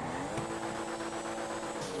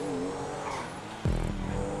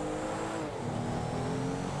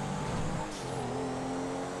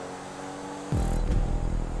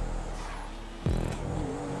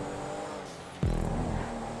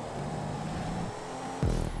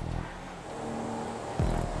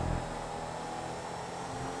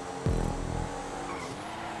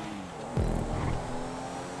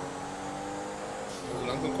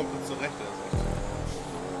 Langsam kommt er zurecht, er ist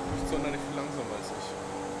nicht sonderlich viel langsamer als ich.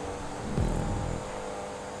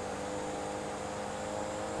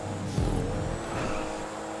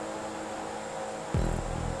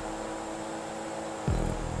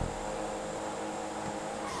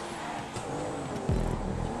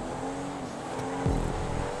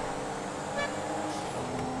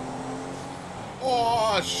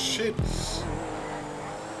 Oh, shit!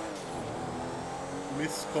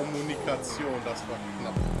 Misskommunikation, das war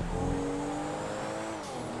knapp.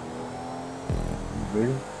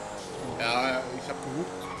 Wegen? Ja, ich habe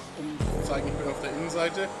gehupt, um zu zeigen, ich bin auf der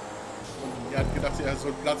Innenseite. Und er hat gedacht, er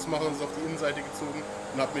soll Platz machen und ist auf die Innenseite gezogen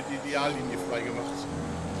und hat mir die Ideallinie frei gemacht.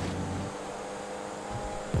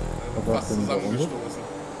 Fast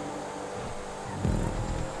zusammengestoßen.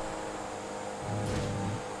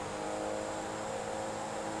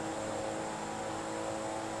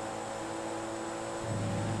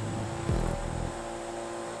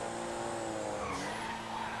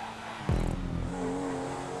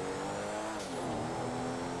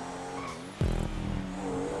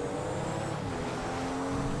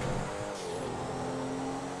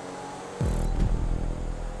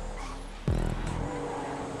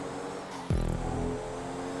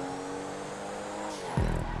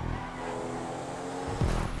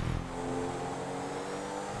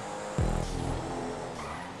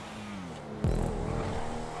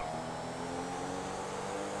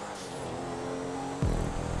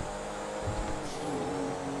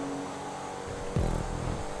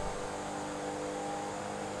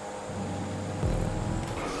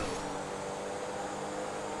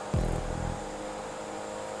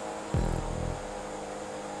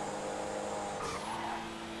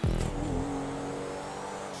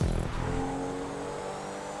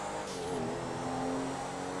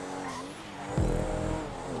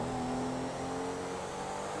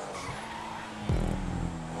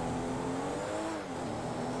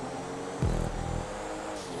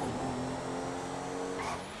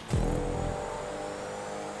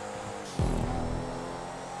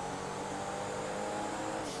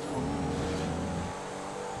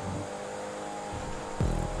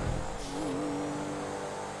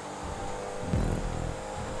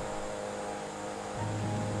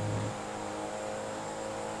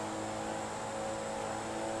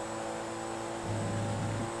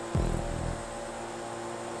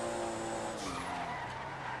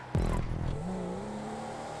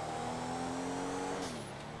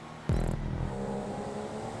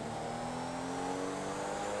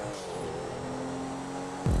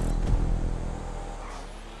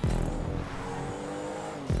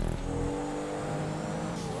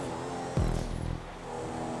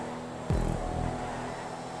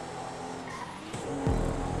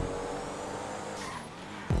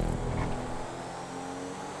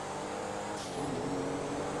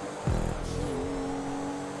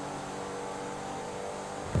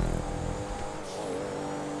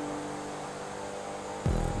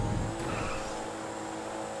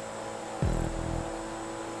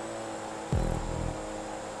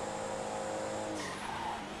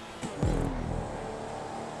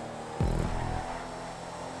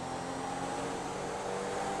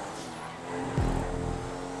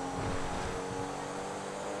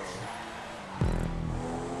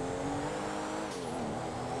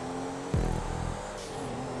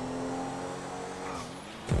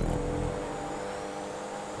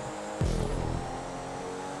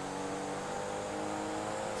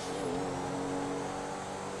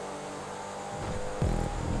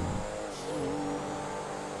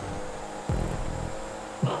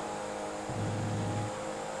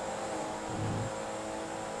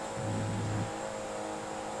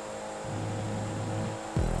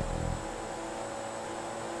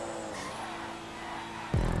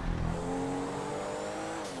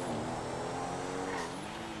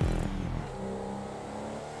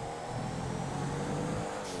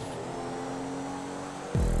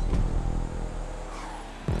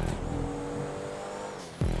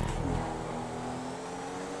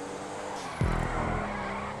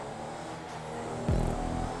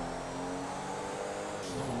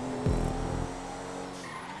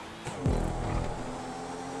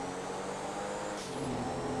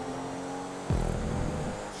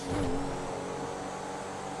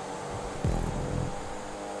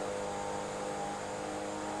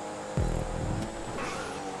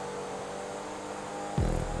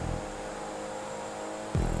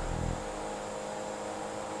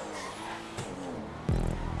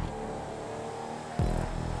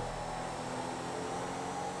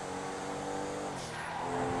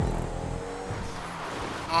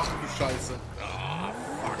 Ach du Scheiße. Ah,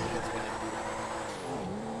 fuck, jetzt war nicht gut.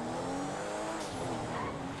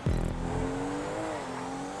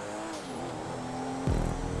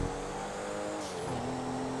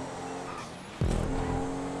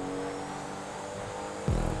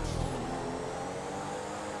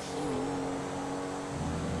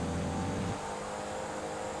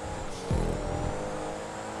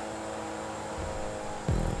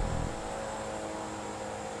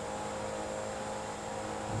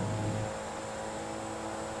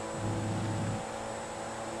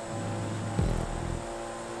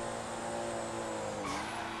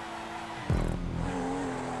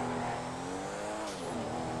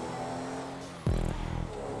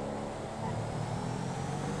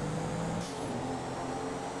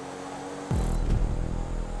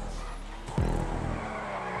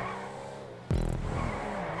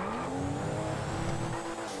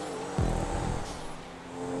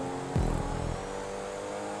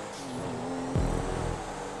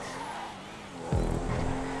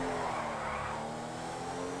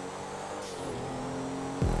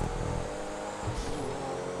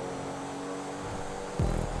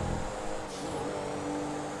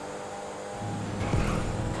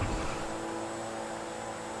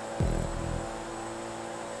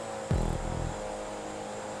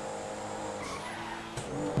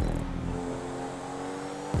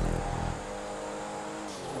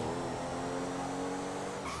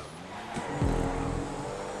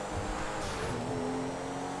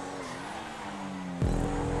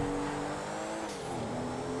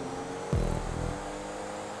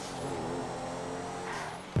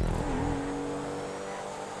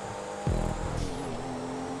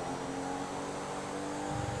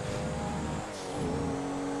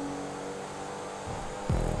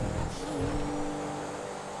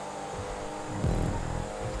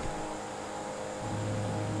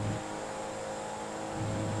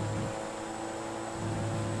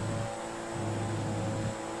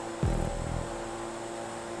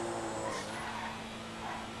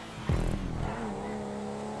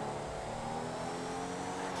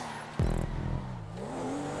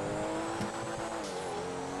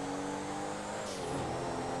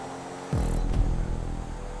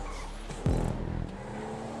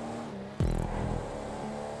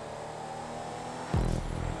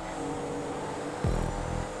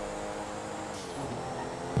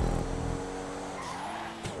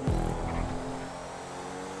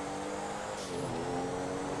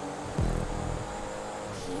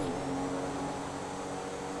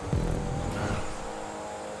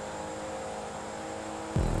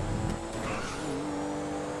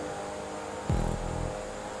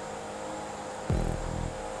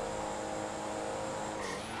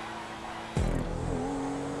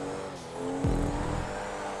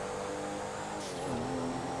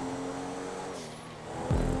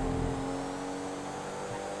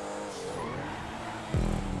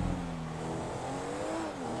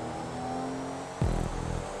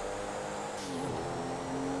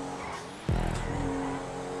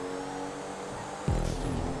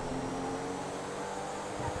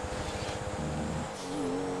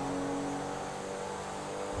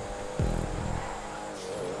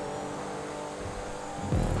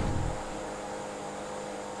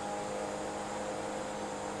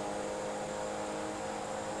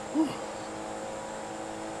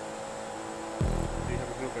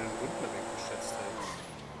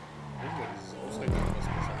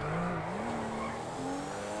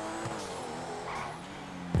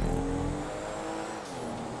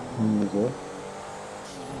 So. Wird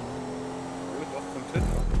auch Content.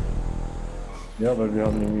 Ja, weil wir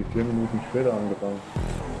haben irgendwie 4 Minuten später angefangen.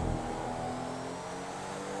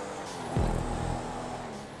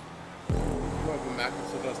 Mal bemerkt,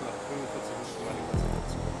 so dass nach 45 Minuten meine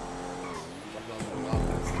Konzentration noch langsam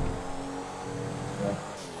nachlässt. Ja.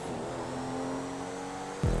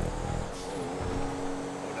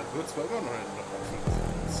 Aber da wird zwar immer noch nicht laufen, das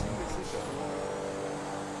ist ziemlich sicher.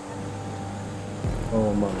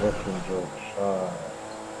 Oh Mann, was für ein Job. Scheiße.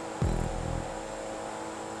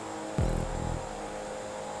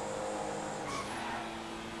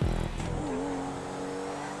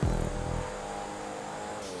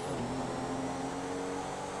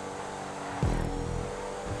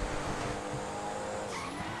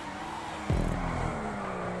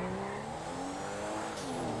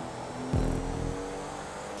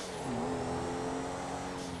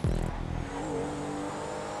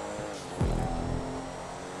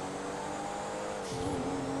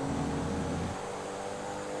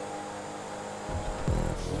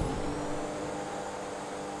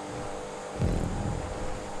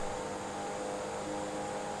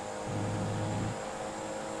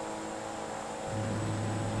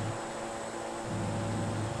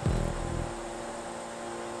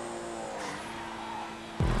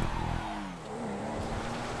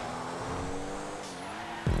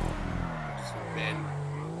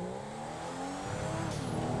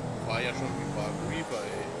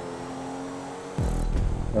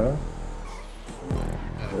 Ja?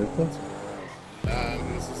 Wer ist das?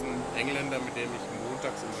 Das ist ein Engländer, mit dem ich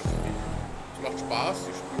montags immer spiele. Es macht Spaß,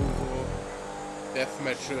 die spielen so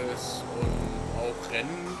Deathmatches und auch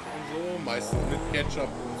Rennen und so, meistens mit Ketchup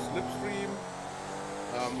und Slipstream.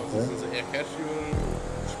 Also das sind so eher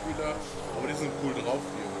Casual-Spieler, aber die sind cool drauf,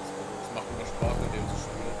 die Jungs. Also es macht immer Spaß, mit denen zu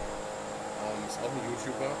spielen. Ist auch ein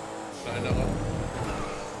YouTuber, kleinerer.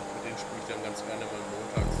 Mit denen spiele ich dann ganz gerne mal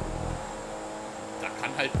montags. Da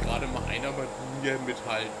kann halt gerade mal einer bei mir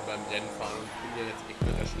mithalten beim Rennfahren. Ich bin ja jetzt echt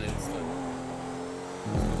nicht der Schnellste.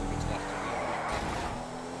 Das muss ich betrachten.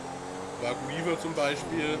 Weaver zum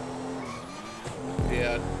Beispiel,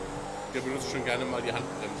 der benutzt schon gerne mal die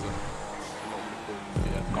Handbremse.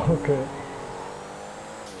 Okay.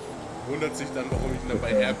 Wundert sich dann, warum ich ihn dann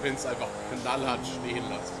bei Hairpins einfach knallhart stehen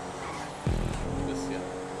lasse. Ein bisschen.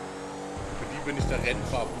 Für die bin ich der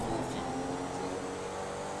Rennfahrprofi.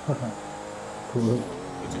 So. Cool.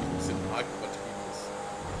 Natürlich ein bisschen arg übertrieben ist.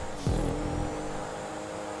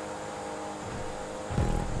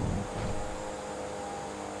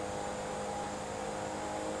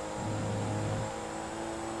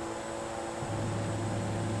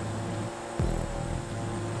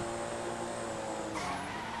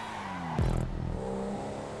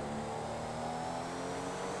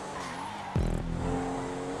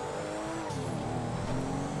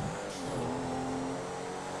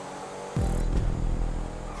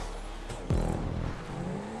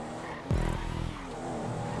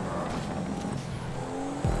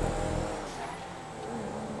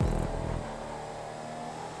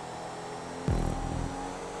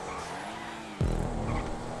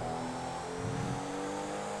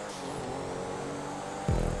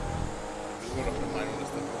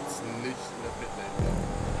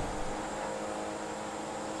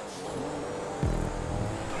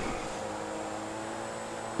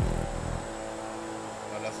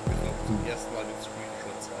 Erstmal den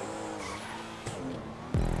Screenshot zeigen.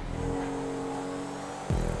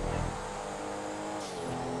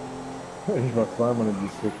 Ich war zweimal in die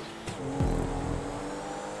Twitch.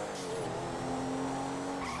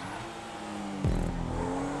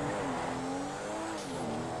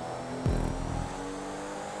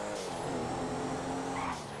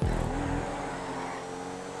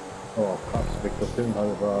 Oh krass, weg das Ding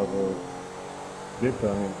halt war so. Lebt da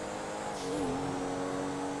hin.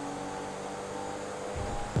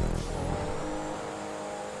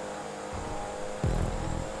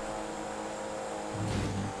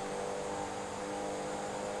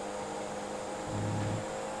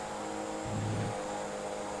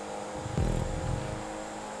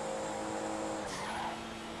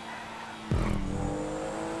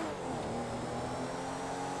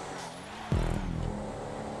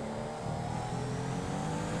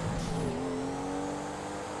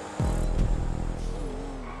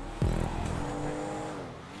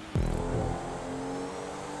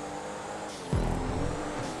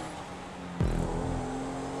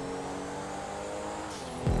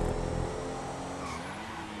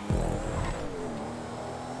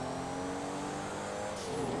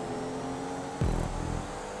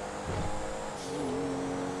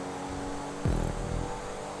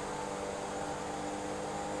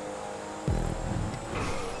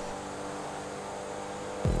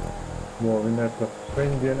 Boah, wie nett, das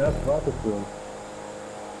Training DNS wartet für uns.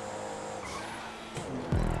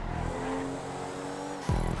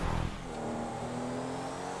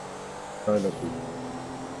 Geiler Typ.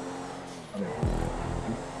 Ah, nee.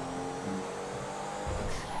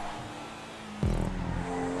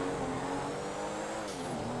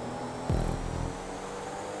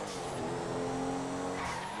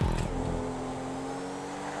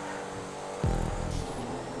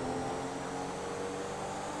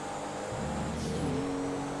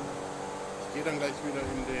 Dann gleich wieder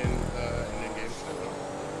in den Game Chat.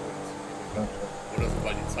 Oder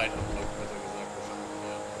sobald die Zeit abläuft, besser gesagt.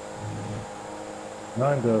 Ja.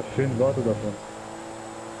 Nein, der Finn wartet davon.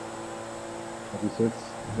 Das ist jetzt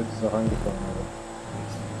ist er reingefahren, aber.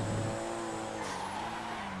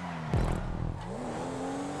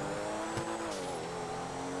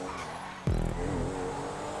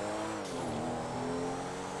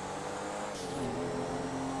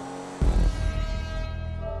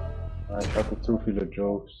 Ich hatte zu viele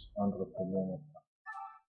Jokes, andere Probleme.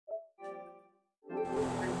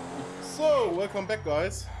 So, welcome back,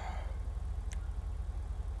 guys.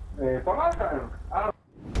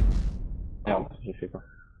 Ja, sicher.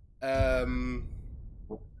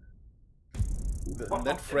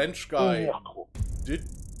 That French guy, did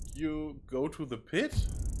you go to the pit?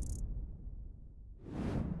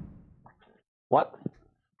 What?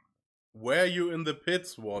 Were you in the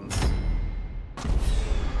pits once?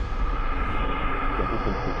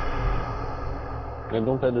 I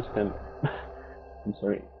don't understand. I'm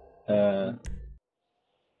sorry.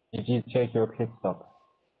 Did you check your pit stop?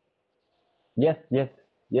 Yes. I've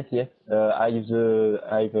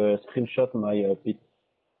screenshot my pit.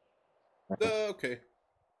 Okay.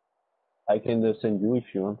 I can send you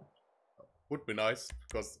if you want. Would be nice,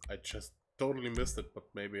 because I just totally missed it, but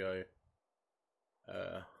maybe I...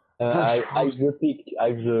 I've the pic,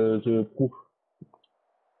 I've the proof.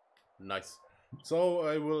 Nice. So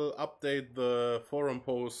I will update the forum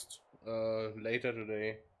post later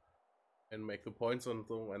today and make the points on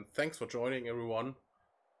them. And thanks for joining, everyone.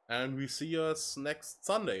 And we see us next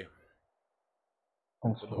Sunday.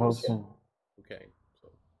 Thanks for hosting. Okay. So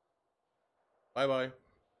bye bye.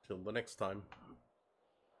 Till the next time.